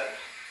closer,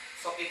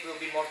 so it will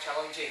be more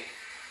challenging.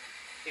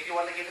 If you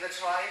want to give it a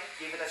try,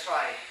 give it a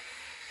try.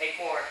 8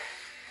 more.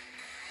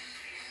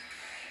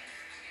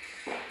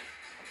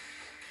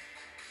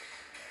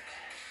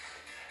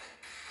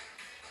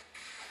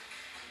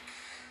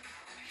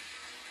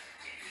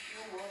 If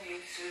you want me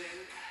to.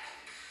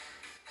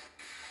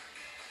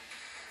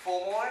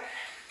 4 more.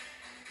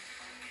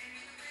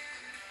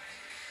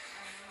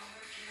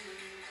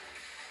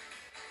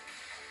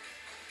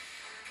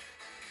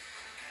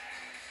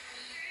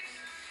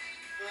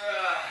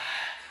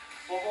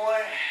 One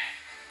more.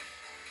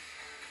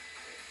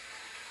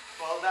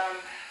 Well done.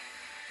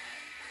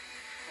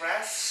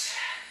 Rest.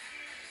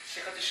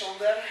 Check out the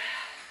shoulder.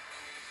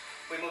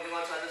 We're moving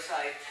on to the other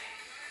side.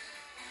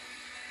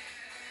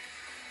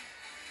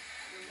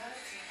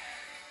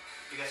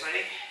 You guys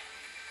ready?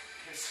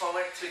 Hands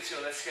forward, 2, 2.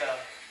 Let's go.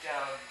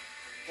 Down,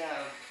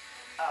 down,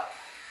 up,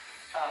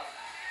 up.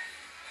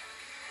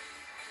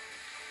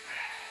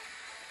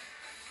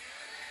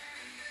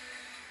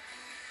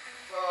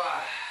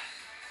 Oh.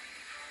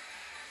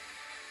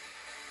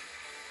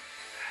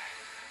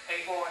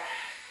 8 more.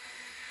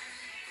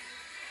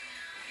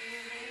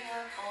 Giving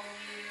up on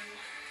you.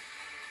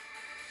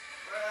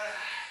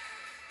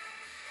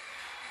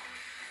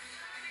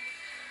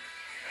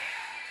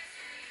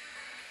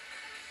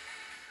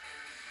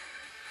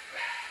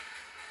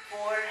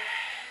 4.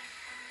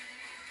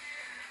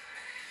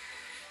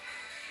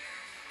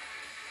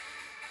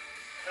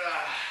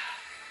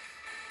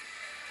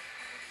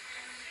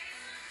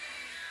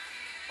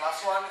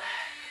 Last one.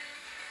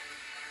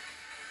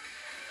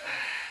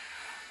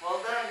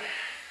 Well done.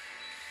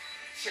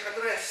 Check out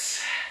the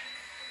wrist.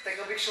 Take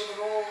a big shoulder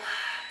roll.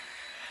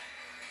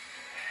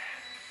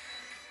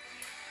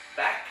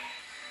 Back.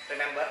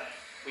 Remember,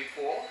 we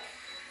pull.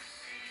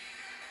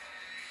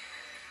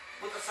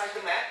 Put aside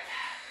the mat.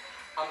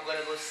 I'm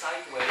gonna go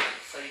sideways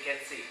so you can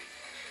see.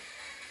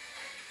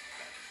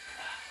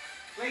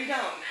 Lay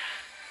down.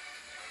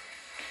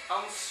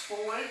 Arms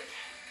forward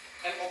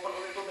and open a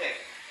little bit.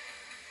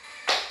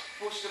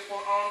 Push the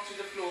forearm to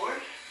the floor.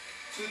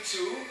 2,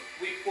 2.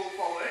 We pull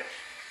forward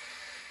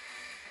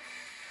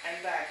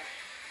and back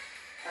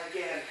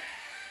again.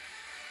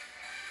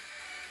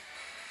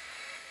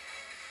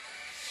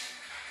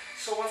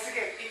 So once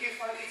again, if you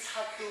find it's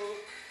hard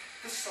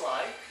to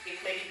slide, it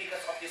may be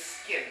because of your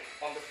skin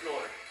on the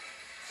floor.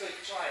 So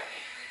try.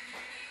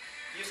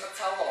 Use a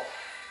towel.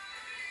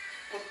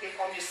 Put it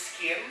on your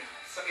skin,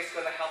 so it's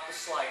gonna help to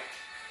slide.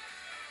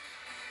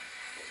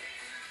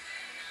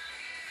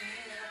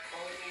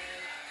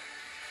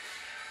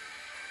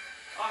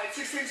 Alright,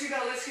 16 to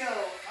go, let's go.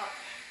 Up,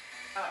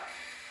 up,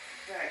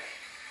 back,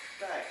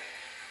 back.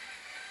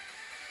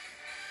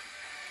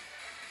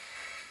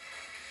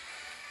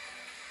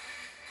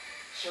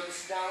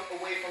 Shoulders down,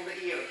 away from the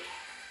ear.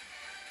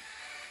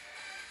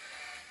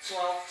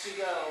 12 to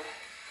go.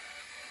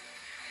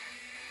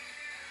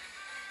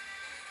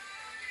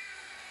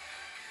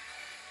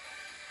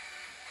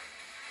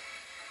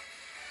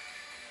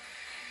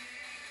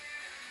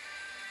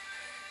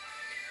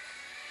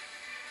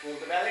 Pull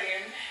the belly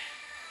in.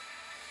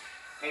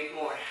 8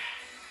 more.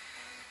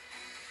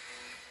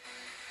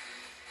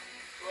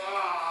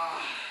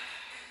 Ah.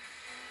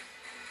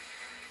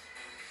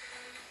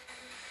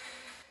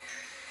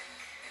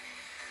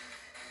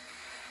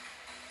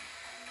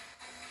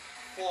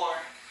 4,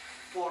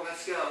 4,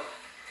 let's go.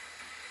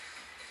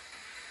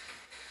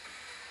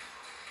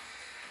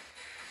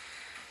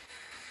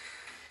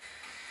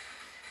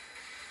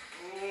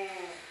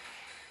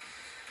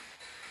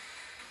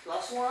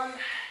 Last one.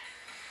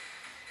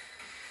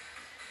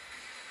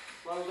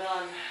 Well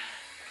done.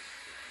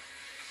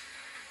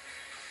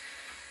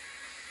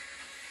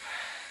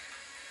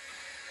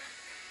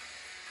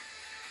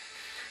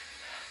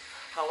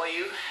 How are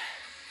you?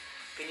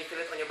 Can you feel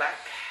it on your back?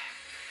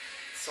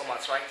 So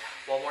much, right?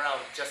 One more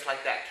round, just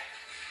like that.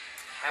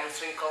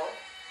 Hamstring curl.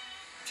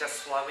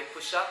 Just while we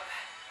push up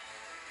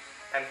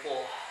and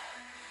pull.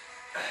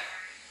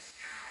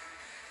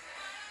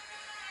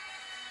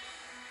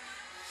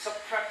 So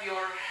prep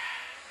your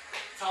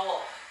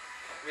towel.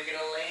 We're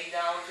gonna lay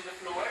down to the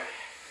floor.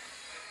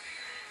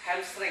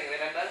 Hamstring,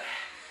 remember?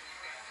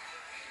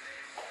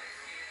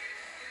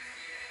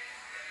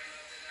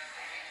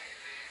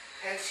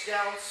 Hands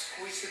down,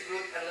 squeeze the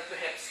glute and lift the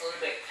hips a little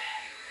bit.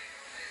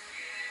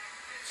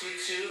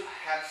 2-2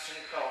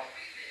 hamstring curl.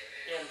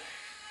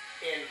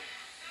 In,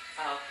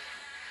 out,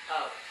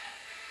 out.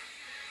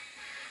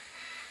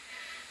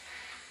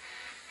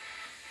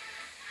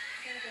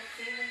 Got a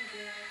feeling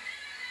good.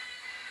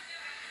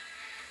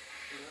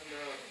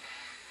 No.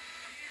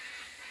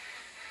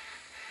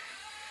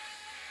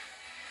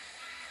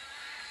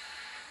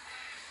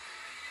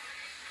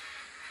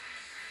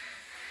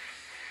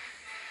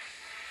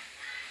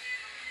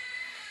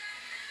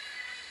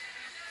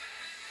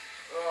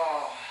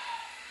 Oh,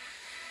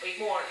 8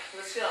 more.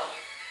 Let's go.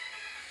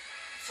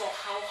 So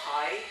how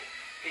high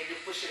can you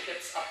push your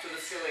hips up to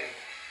the ceiling?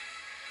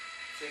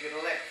 So you're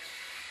gonna lift.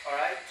 All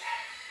right.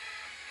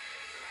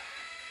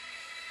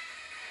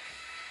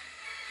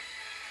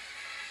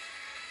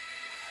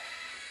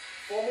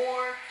 4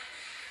 more.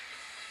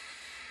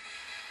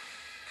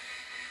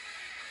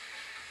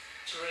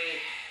 3,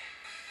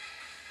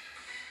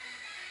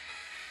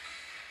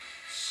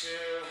 2,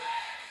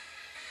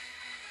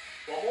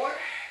 1 more.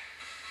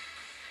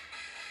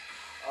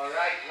 All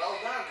right, well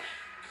done.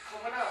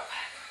 Come on up.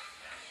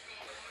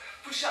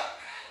 Push up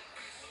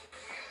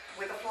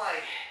with a fly.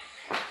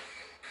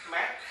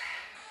 Mat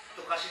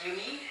to cushion your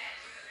knee.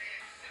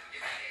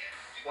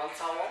 1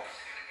 towel.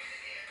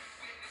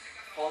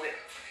 Hold it.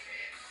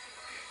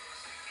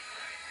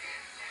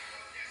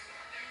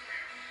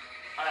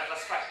 Alright,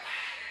 let's try.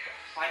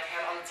 Right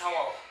hand on the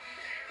towel.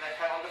 Left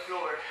hand on the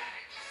floor.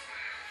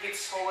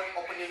 Hips forward,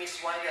 open your knees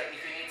wider if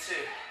you need to.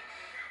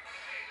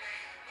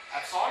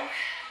 Abs on.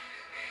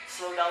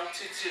 Slow down,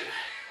 2-2.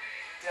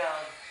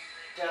 Down,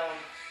 down,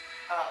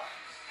 up,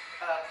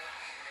 up.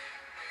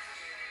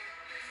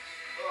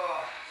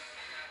 Oh.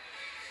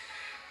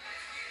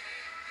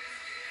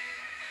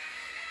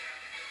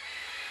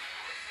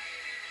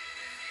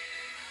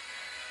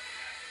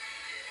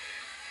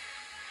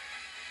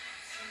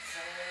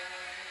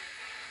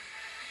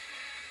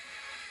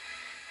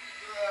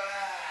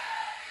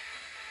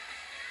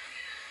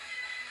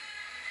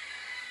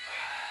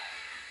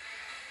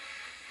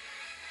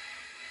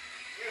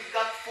 You've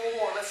got 4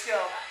 more, let's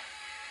go.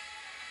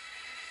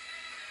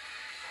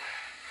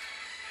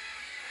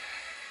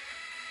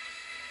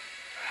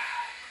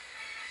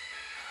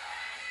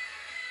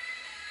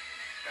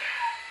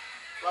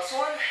 Last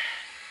one.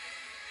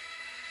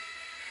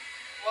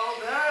 Well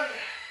done.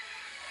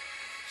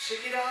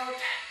 Shake it out.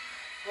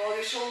 Roll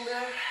your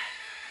shoulder.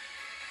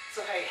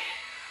 So hey,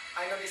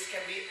 I know this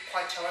can be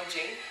quite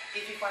challenging.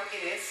 If you find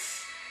it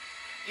is,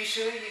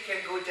 usually you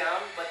can go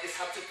down, but it's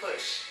hard to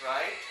push,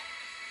 right?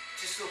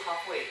 Just do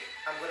halfway.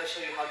 I'm gonna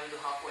show you how to do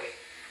halfway.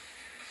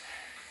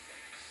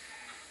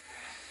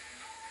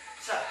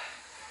 So,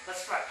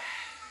 let's prep.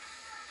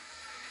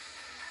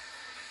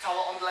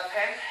 Towel on the left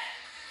hand,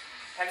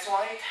 hands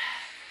wide.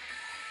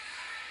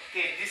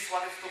 Okay, this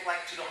one is look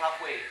like to do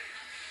halfway.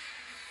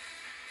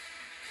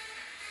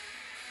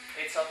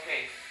 It's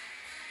okay.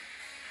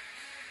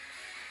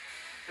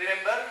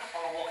 Remember,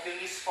 or walk your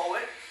knees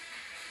forward.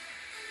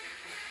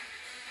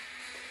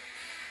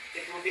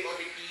 It will be a little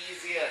bit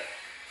easier,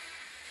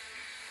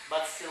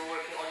 but still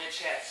working on your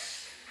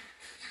chest.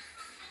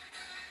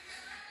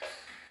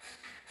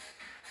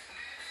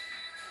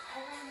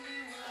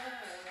 Holy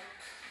world.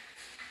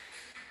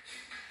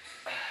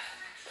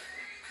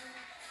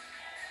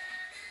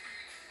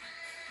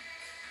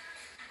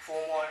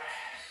 4 more.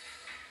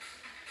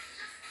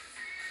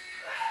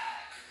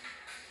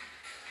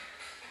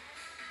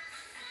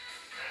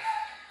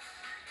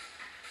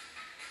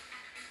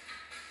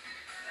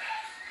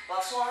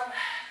 Last one.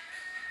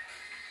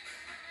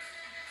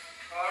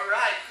 All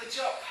right, good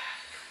job.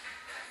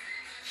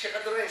 Check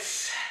out the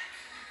wrist.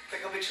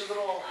 Take a big shoulder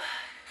roll.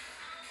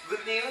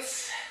 Good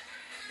news.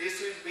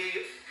 This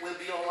will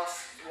be your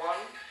last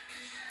one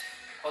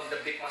on the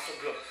big muscle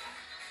group.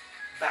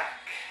 Back.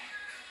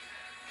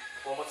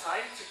 One more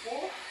time to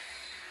pull.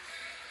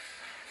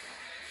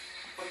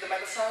 Put the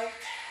mat aside.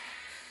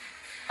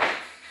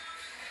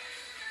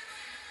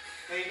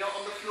 Lay down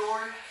on the floor.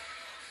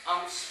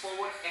 Arms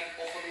forward and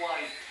open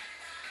wide.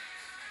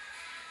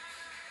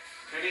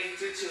 Ready?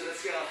 2-2.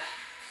 Let's go.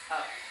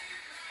 Up,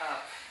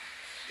 up,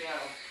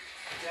 down,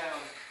 down.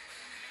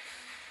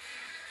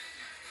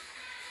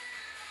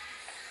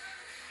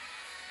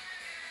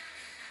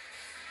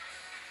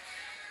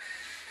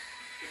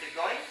 Keep it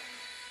going.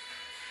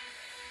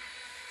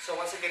 So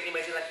once again,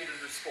 imagine like you do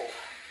this pull.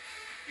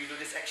 You do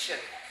this action.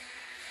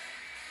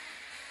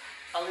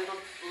 A little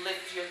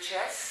lift your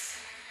chest,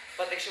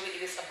 but actually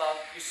it is about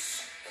you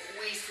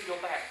squeeze to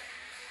your back.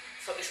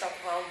 So it's not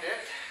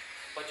rounded,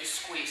 but you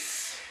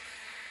squeeze.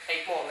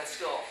 8 more, let's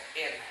go.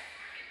 In,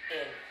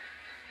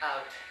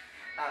 out,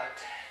 out.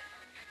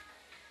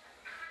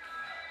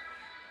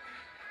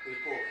 We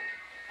pull.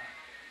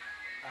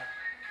 Up,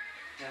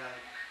 down,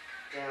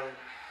 down.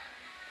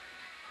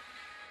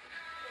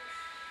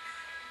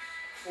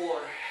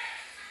 4.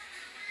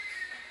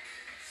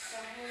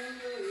 Someone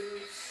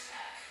loose.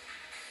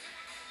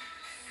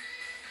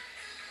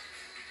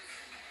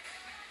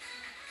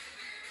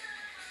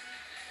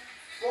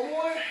 1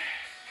 more.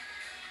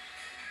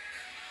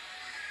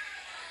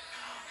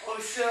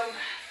 Awesome.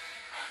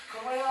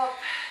 Come on up.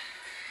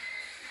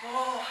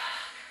 Oh,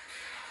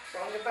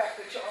 round your back,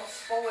 put your arms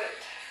forward.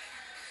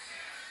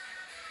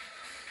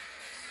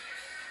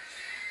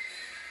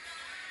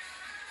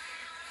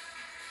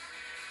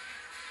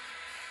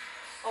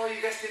 Oh,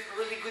 you guys did a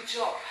really good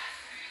job.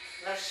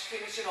 Let's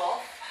finish it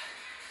off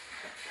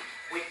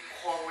with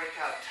core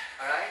workout,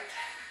 alright?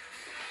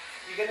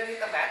 You're gonna need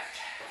a mat.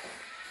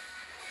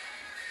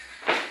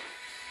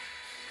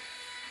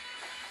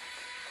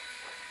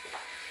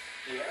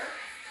 Here.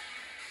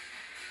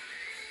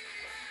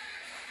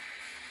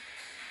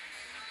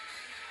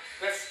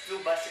 Let's do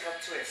bicycle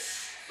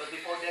twists. But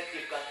before that,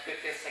 you've got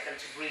 15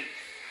 seconds to breathe.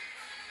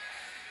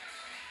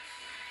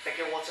 Take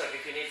your water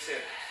if you need to.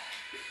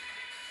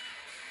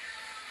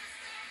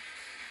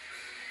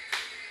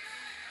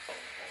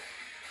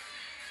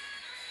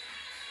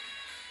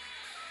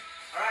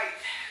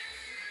 Alright.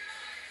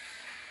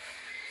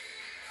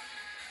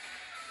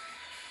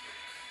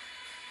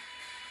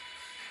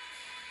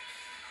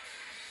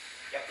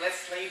 Yep,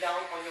 let's lay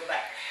down on your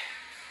back.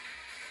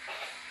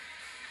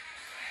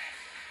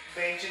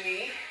 Bend your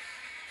knee,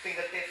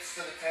 fingertips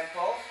to the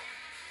temple,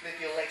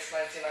 lift your legs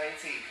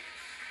 90-90.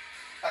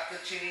 Tuck the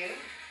chin in,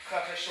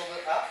 crunch your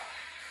shoulder up,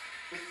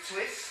 with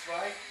twist,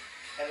 right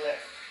and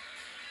left.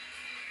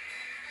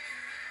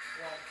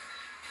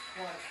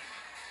 One.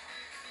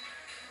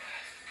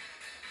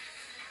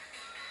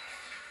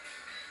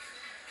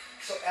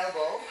 So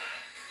elbow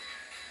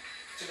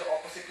to the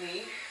opposite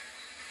knee.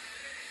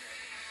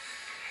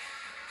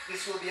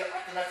 This will be an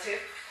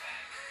alternative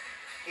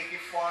if you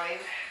find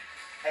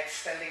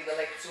extending the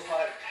leg too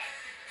hard.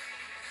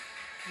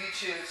 You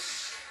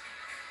choose.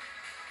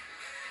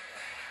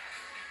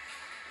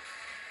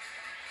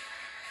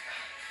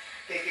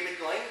 Okay, keep it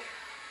going.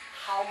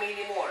 How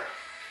many more?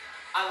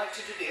 I like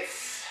to do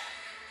this.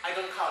 I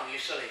don't count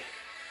usually.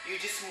 You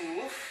just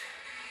move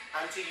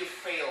until you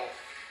fail.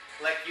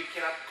 Like you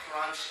cannot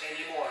crunch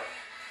anymore.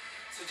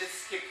 So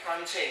just keep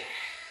crunching.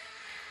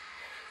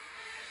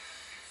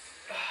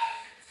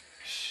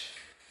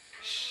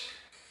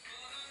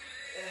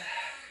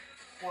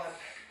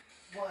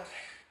 One.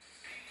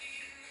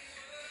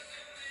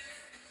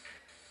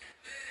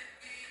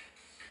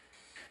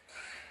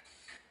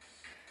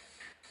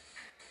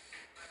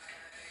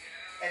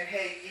 And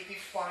hey, if you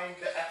find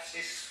the abs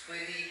is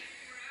really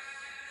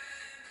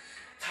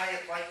tired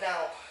right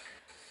now,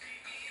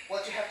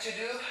 what you have to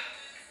do,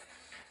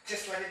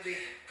 just let it be.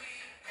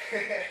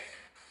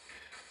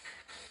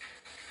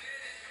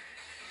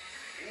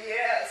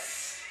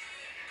 Yes,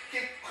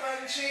 keep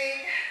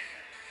crunching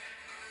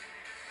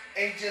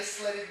and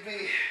just let it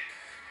be.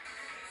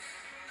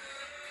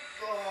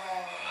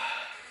 Oh.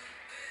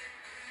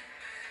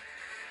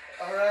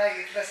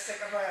 Alright, let's take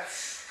a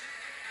rest.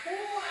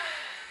 Ooh.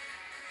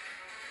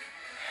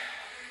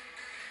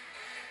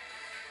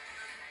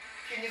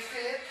 Can you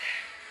feel it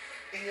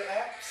in your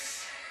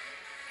abs?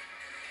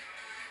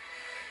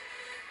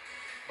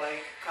 By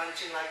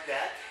crunching like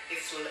that,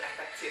 it's really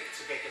effective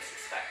to get your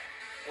six pack,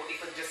 or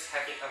even just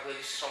having a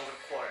really stronger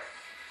core.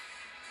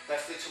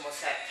 Let's do 2 more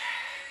sets.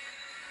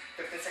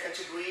 15 seconds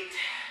to breathe.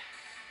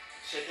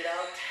 Shake it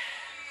out.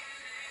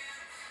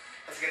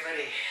 Let's get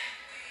ready.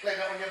 Lay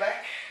down on your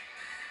back.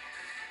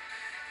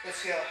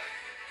 Let's go.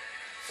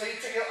 So you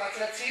take your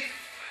alternative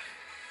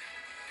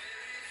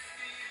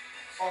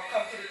or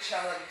come to the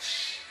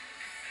challenge.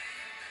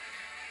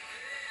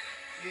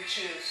 You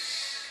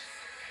choose.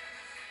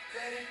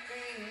 Let it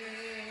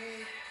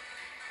be.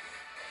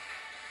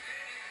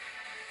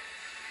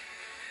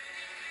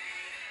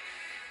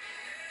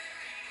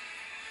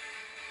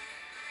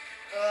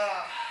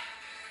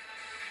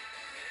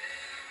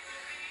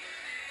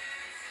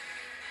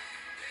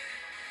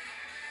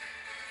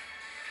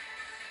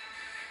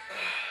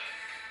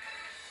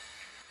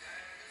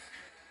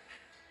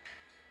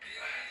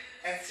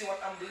 And see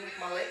what I'm doing with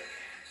my leg?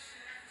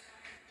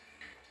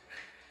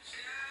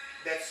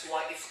 That's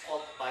why it's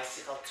called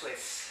bicycle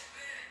twist.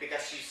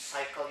 Because you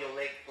cycle your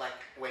leg like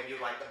when you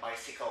ride a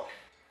bicycle.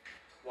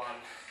 One.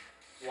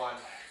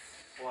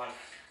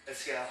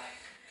 Let's go.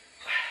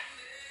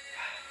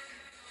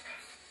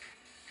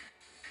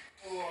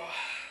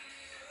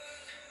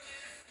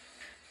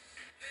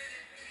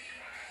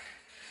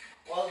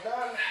 Well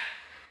done.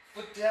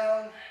 Foot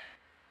down.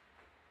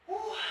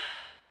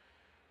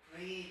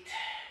 Breathe.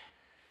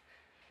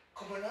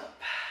 Come on up.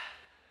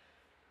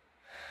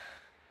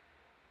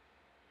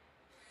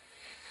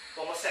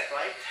 One more set,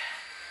 right?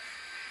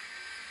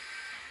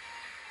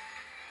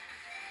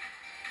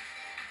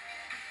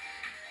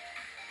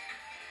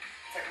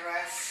 Take a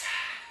rest.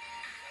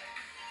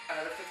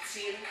 Another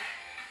 15.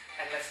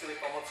 And let's do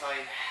it one more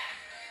time.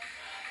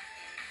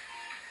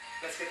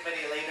 Let's get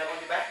ready. Lay down on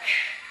your back.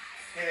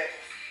 Hit it.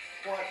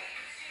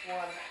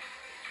 One.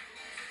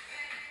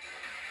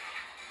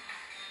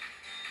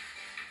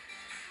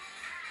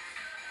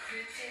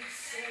 Critics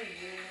say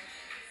it.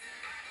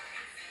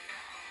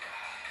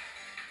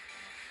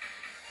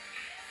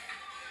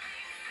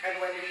 And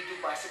when we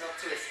do bicycle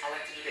twist, I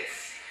like to do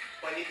this.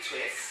 When you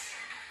twist,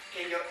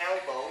 can your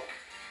elbow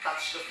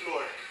touch the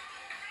floor?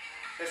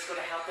 That's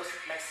gonna help us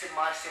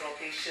maximize the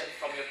rotation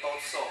from your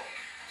torso.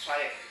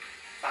 Try it.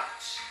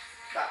 Touch,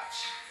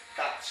 touch,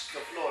 touch the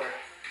floor.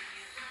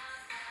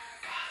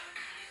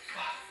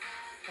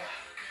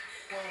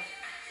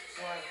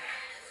 One.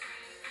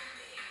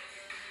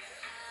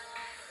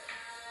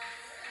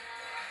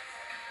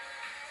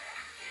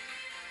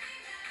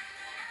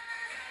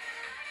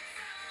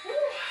 Woo.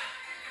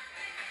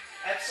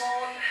 Abs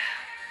on.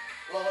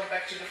 Lower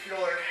back to the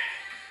floor.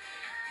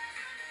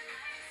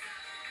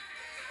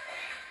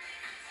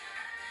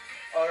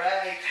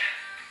 Alright.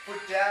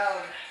 Put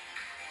down.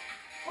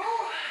 Woo.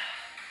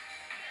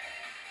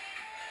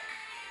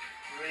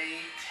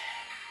 Breathe.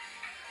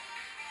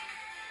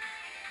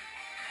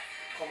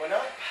 Come on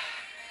up.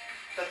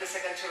 30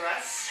 seconds to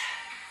rest.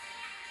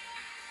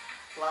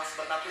 Last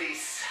but not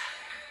least,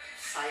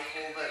 side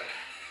over.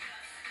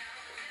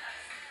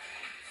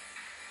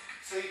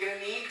 So you're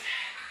gonna need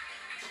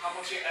to come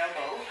onto your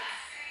elbow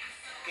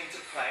into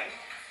plank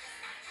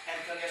and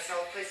turn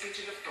yourself facing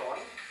to the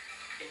front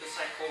into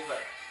side over.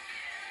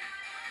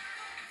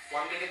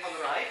 1 minute on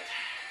the right,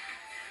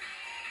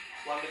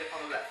 1 minute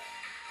on the left.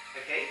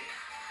 Okay?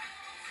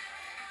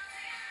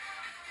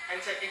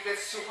 And check if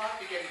it's too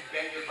hard, you can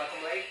bend your bottom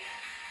leg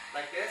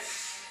like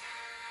this,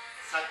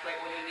 side plank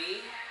on your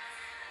knee,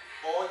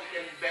 or you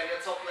can bend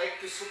your top leg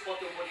to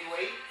support your body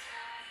weight,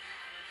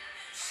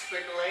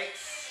 spread the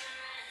legs,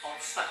 or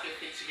stack your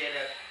feet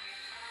together.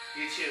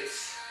 You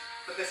choose.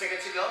 30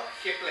 seconds to go.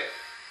 Hip lift.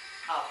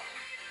 Up,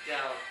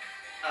 down,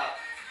 up,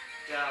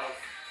 down.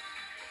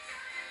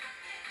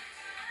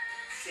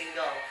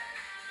 Single,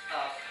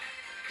 up,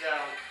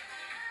 down.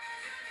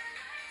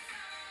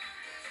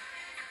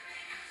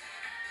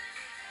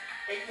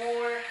 Eight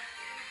more.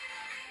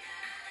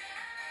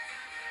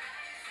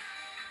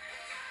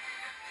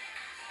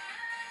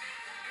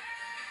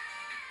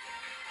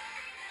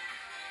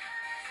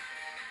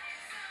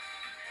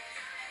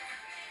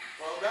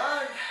 Well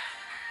done.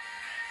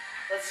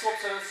 Let's swap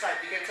to the side.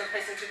 You can turn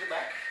facing to the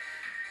back.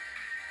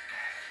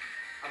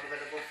 I'm going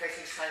to go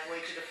facing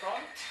sideways to the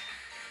front.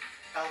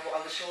 Elbow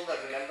on the shoulder,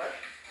 remember?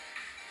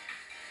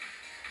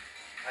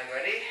 I'm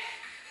ready.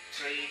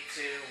 3,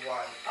 2, 1,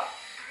 up.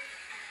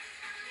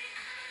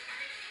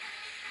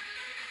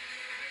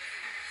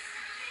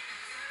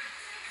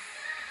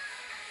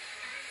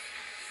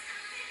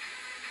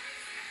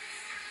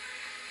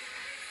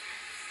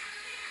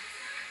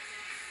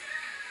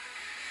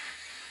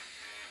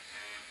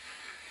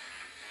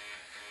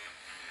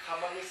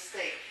 Common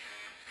mistake,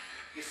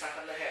 you suck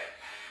on the hip.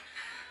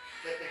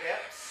 Lift the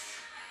hips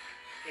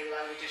in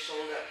line with your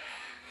shoulder.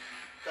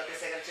 30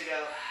 seconds to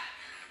go.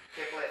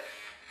 Hip lift.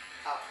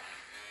 Up,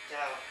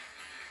 down.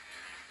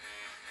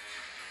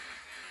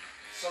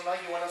 So now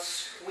you want to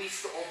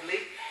squeeze the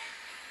oblique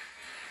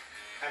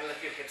and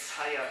lift your hips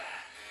higher.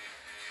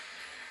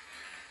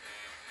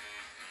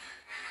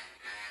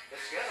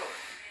 Let's go.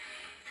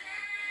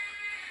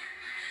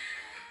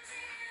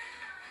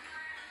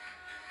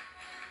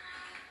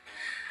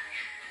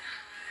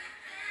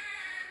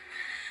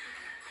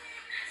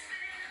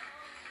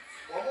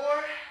 One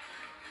more.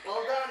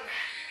 Well done.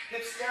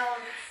 Hips down.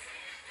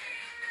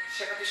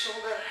 Check out the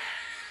shoulder.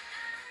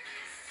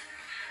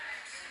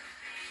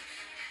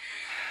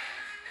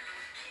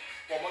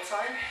 One more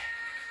time.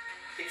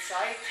 Each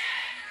side.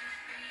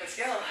 Let's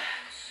go.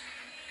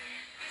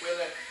 Wheel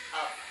it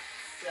up,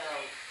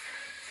 down.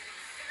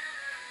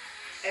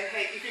 And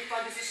hey, if you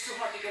find this is too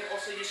hard, you can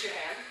also use your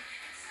hand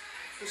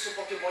to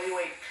support your body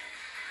weight.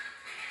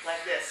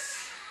 Like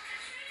this.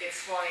 It's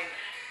fine.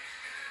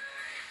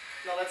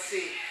 Now let's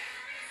see.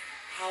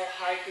 How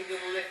high can you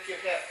lift your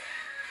hip?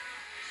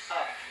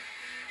 Up,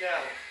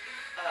 down,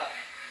 up,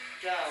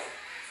 down.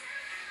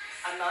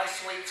 A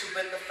nice way to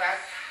bend the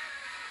fat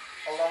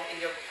along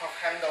in your puff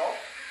handle.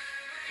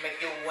 Make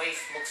your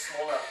waist look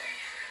smaller.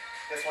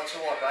 That's what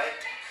you want, right?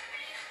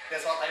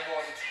 That's what I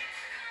want.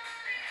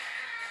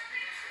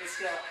 Let's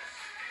go.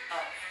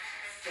 Up,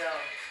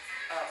 down,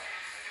 up,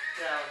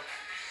 down.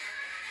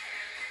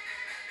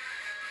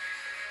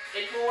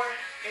 8 more.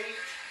 8,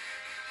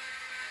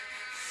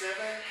 7,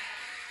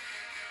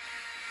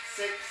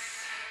 6,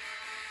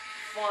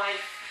 5,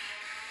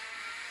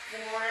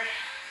 4,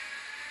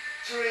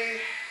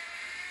 3,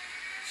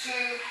 2.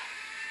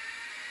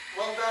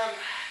 Well done.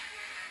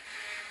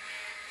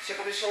 Check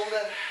out the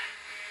shoulder.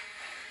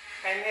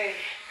 And hey,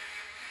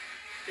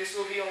 this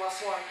will be your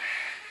last one.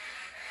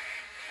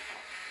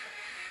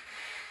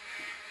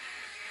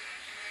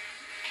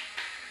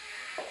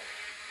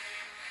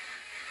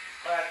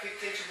 Alright,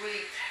 15 to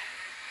breathe.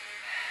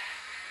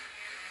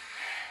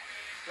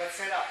 Let's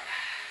set up.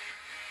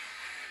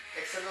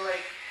 Extend the leg.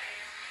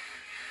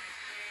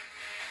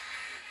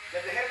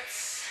 Lift the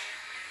hips.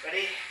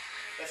 Ready?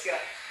 Let's go.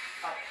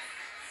 Up,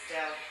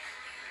 down.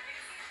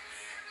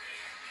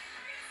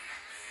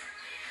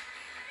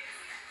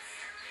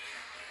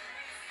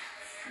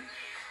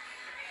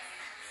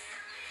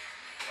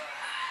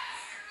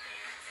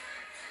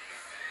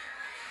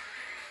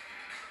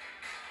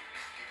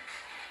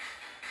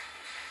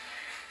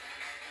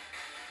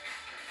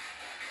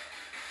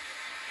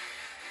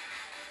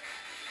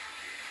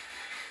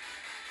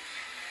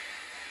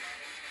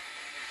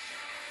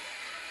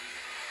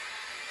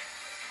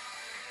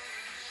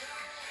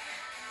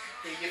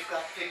 You've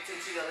got 15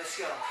 to go, let's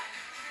go.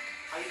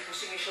 Are you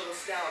pushing your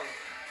shoulders down?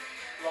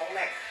 Long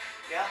neck,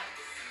 yeah?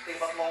 Think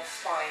about long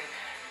spine.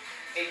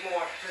 8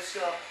 more, let's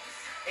go.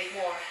 8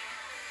 more.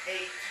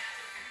 8,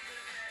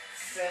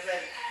 7,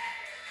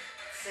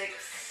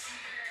 6,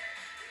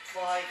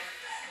 5,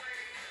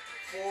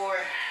 4,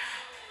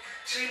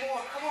 3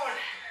 more, come on.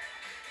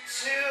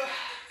 2,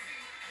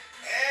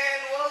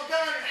 and well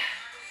done.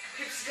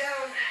 Hips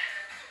down.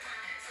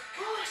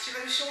 Oh, shake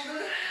on your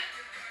shoulder.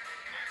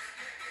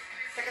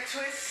 Take a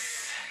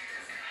twist.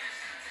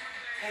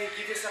 Hey,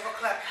 give yourself a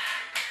clap.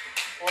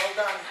 Well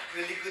done,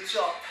 really good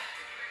job.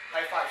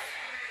 High five.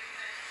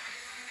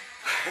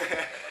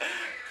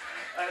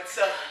 Alright,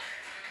 so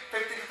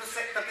 15 to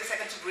 30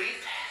 seconds to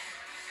breathe.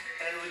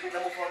 And then we're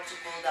gonna move on to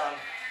pull down.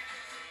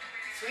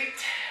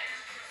 Sweet.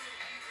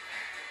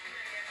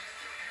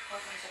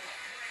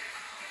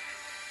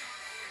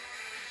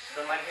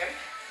 Don't mind him.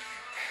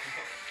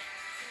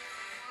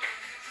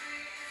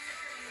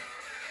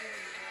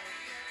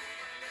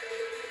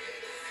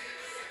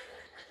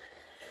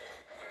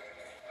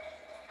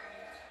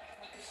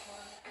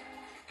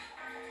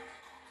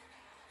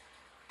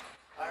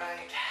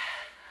 Alright,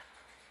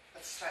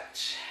 let's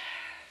stretch.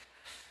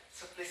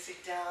 So please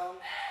sit down.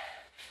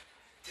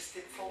 Just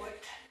step forward.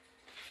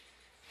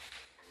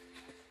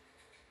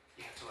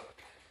 You have to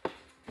work.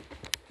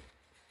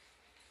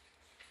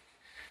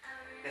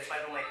 That's my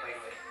room, by the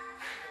way.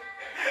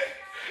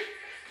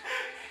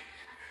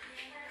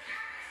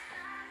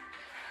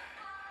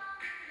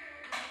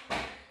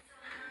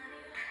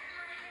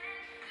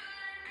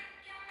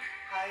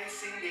 Hi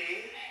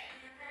Cindy.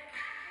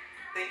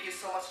 Thank you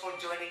so much for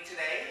joining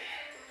today.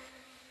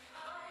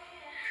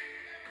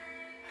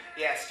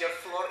 Yes, your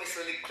floor is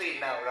really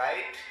clean now,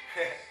 right?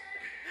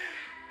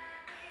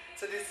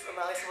 So this is a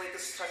nice way to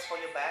stretch for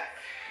your back.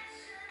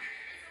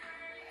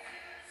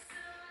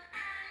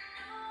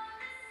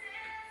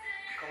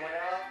 Come on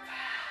up.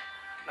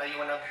 Now you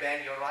want to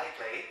bend your right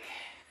leg.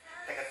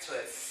 Take a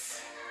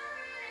twist.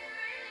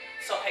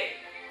 So hey,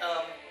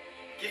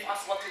 give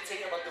us what you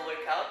think about the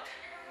workout.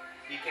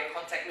 You can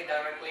contact me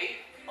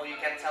directly, or you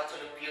can tell to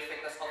the Pure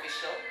Fitness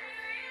official.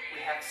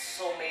 We have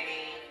so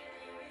many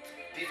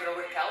different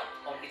workout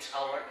on each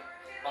hour,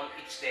 on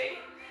each day.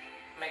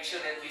 Make sure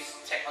that you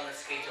check on the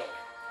schedule.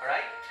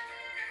 Alright?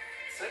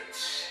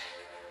 Switch.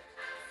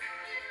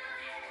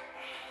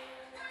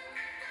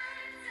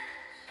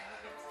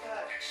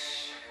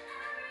 Touch.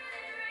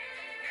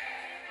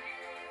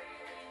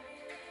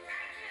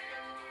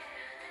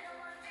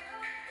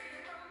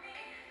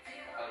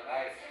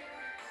 Alright.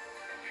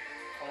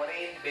 Come on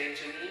in, bend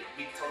your knee,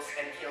 big toes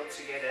and heel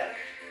together.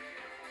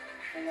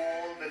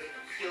 Pull the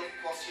heel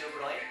close to your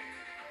groin.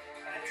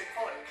 And then tip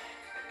forward.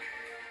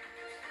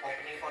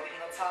 Opening for the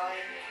inner thigh.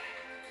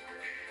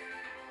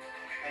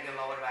 And the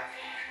lower back.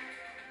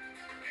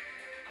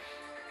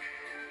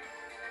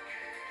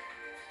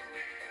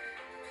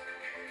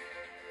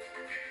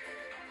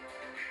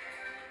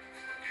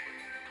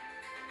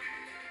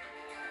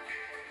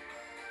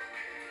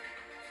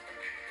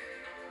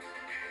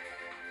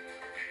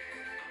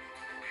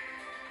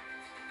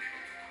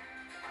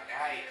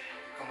 Alright,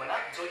 come on up,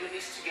 draw your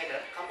knees together,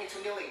 come into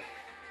kneeling.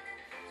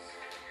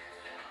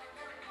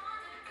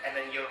 And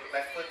then your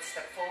left foot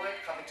step forward,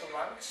 come into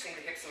lunge, swing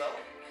the hips low.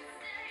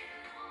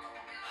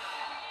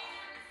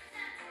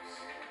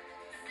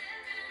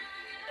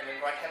 And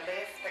then right hand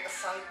lift, take a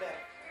side bend.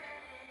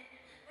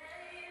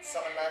 So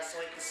a nice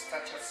way to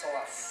stretch your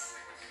psoas.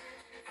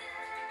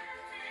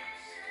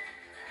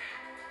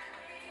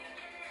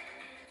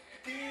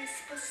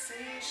 This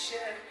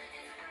position.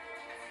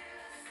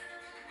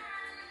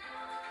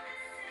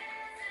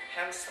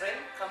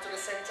 Hamstring, come to the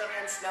center,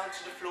 hands down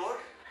to the floor.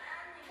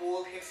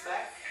 Pull hips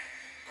back.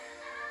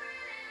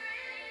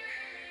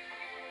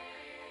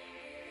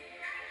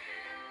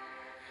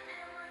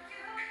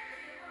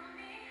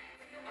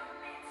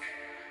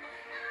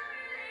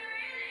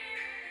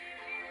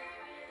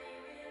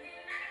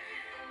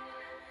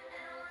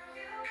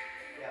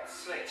 Yeah,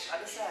 switch,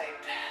 other side.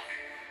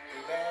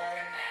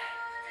 Bend.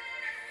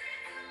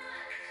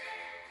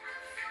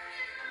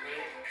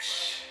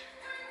 Reach.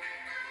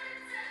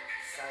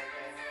 Side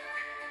bend.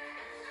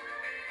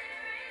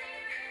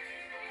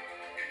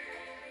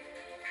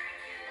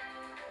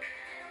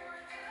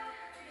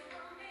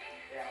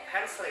 Yeah,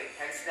 hamstring,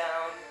 hands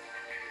down,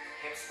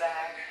 hips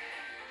back.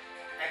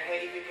 And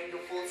hey, if you can do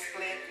full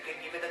split, you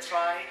can give it a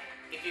try.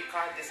 If you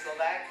can't, just go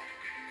back.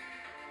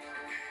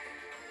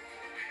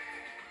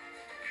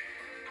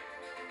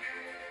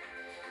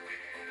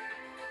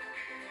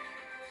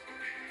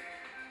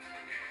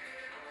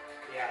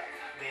 Yeah,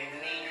 bend the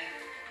knee,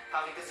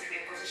 coming to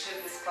sitting position,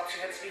 just clutch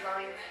your hands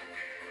behind,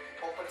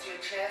 open to your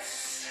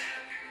chest,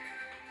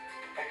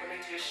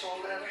 opening to your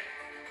shoulder.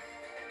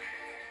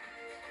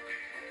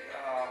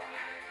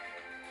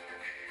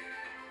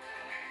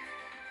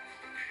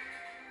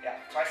 Yeah,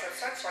 tricep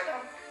stretch right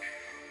now.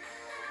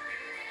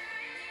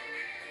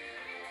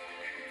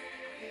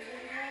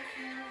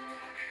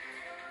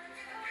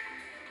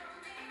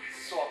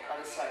 Swap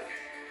other side.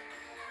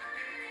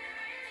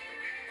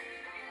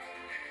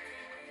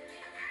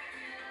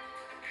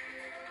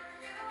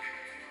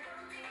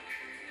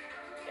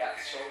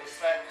 shoulder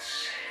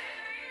stretch.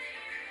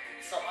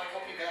 So I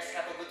hope you guys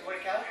have a good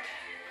workout.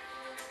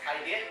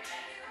 I did.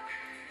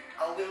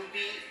 I will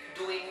be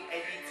doing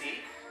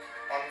ADT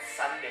on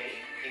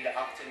Sunday in the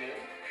afternoon.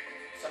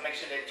 So make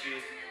sure that you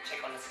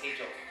check on the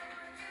schedule.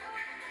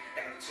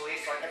 And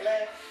twist right and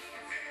left.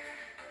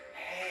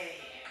 Hey,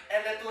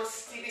 and that was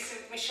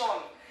TBC with me,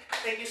 Sean.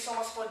 Thank you so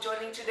much for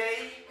joining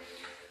today.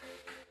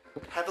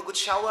 Have a good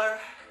shower,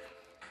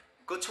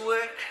 go to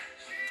work,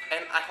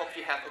 and I hope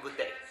you have a good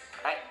day.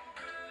 Alright?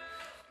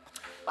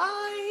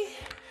 Bye!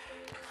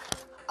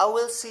 I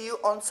will see you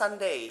on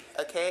Sunday,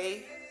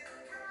 okay?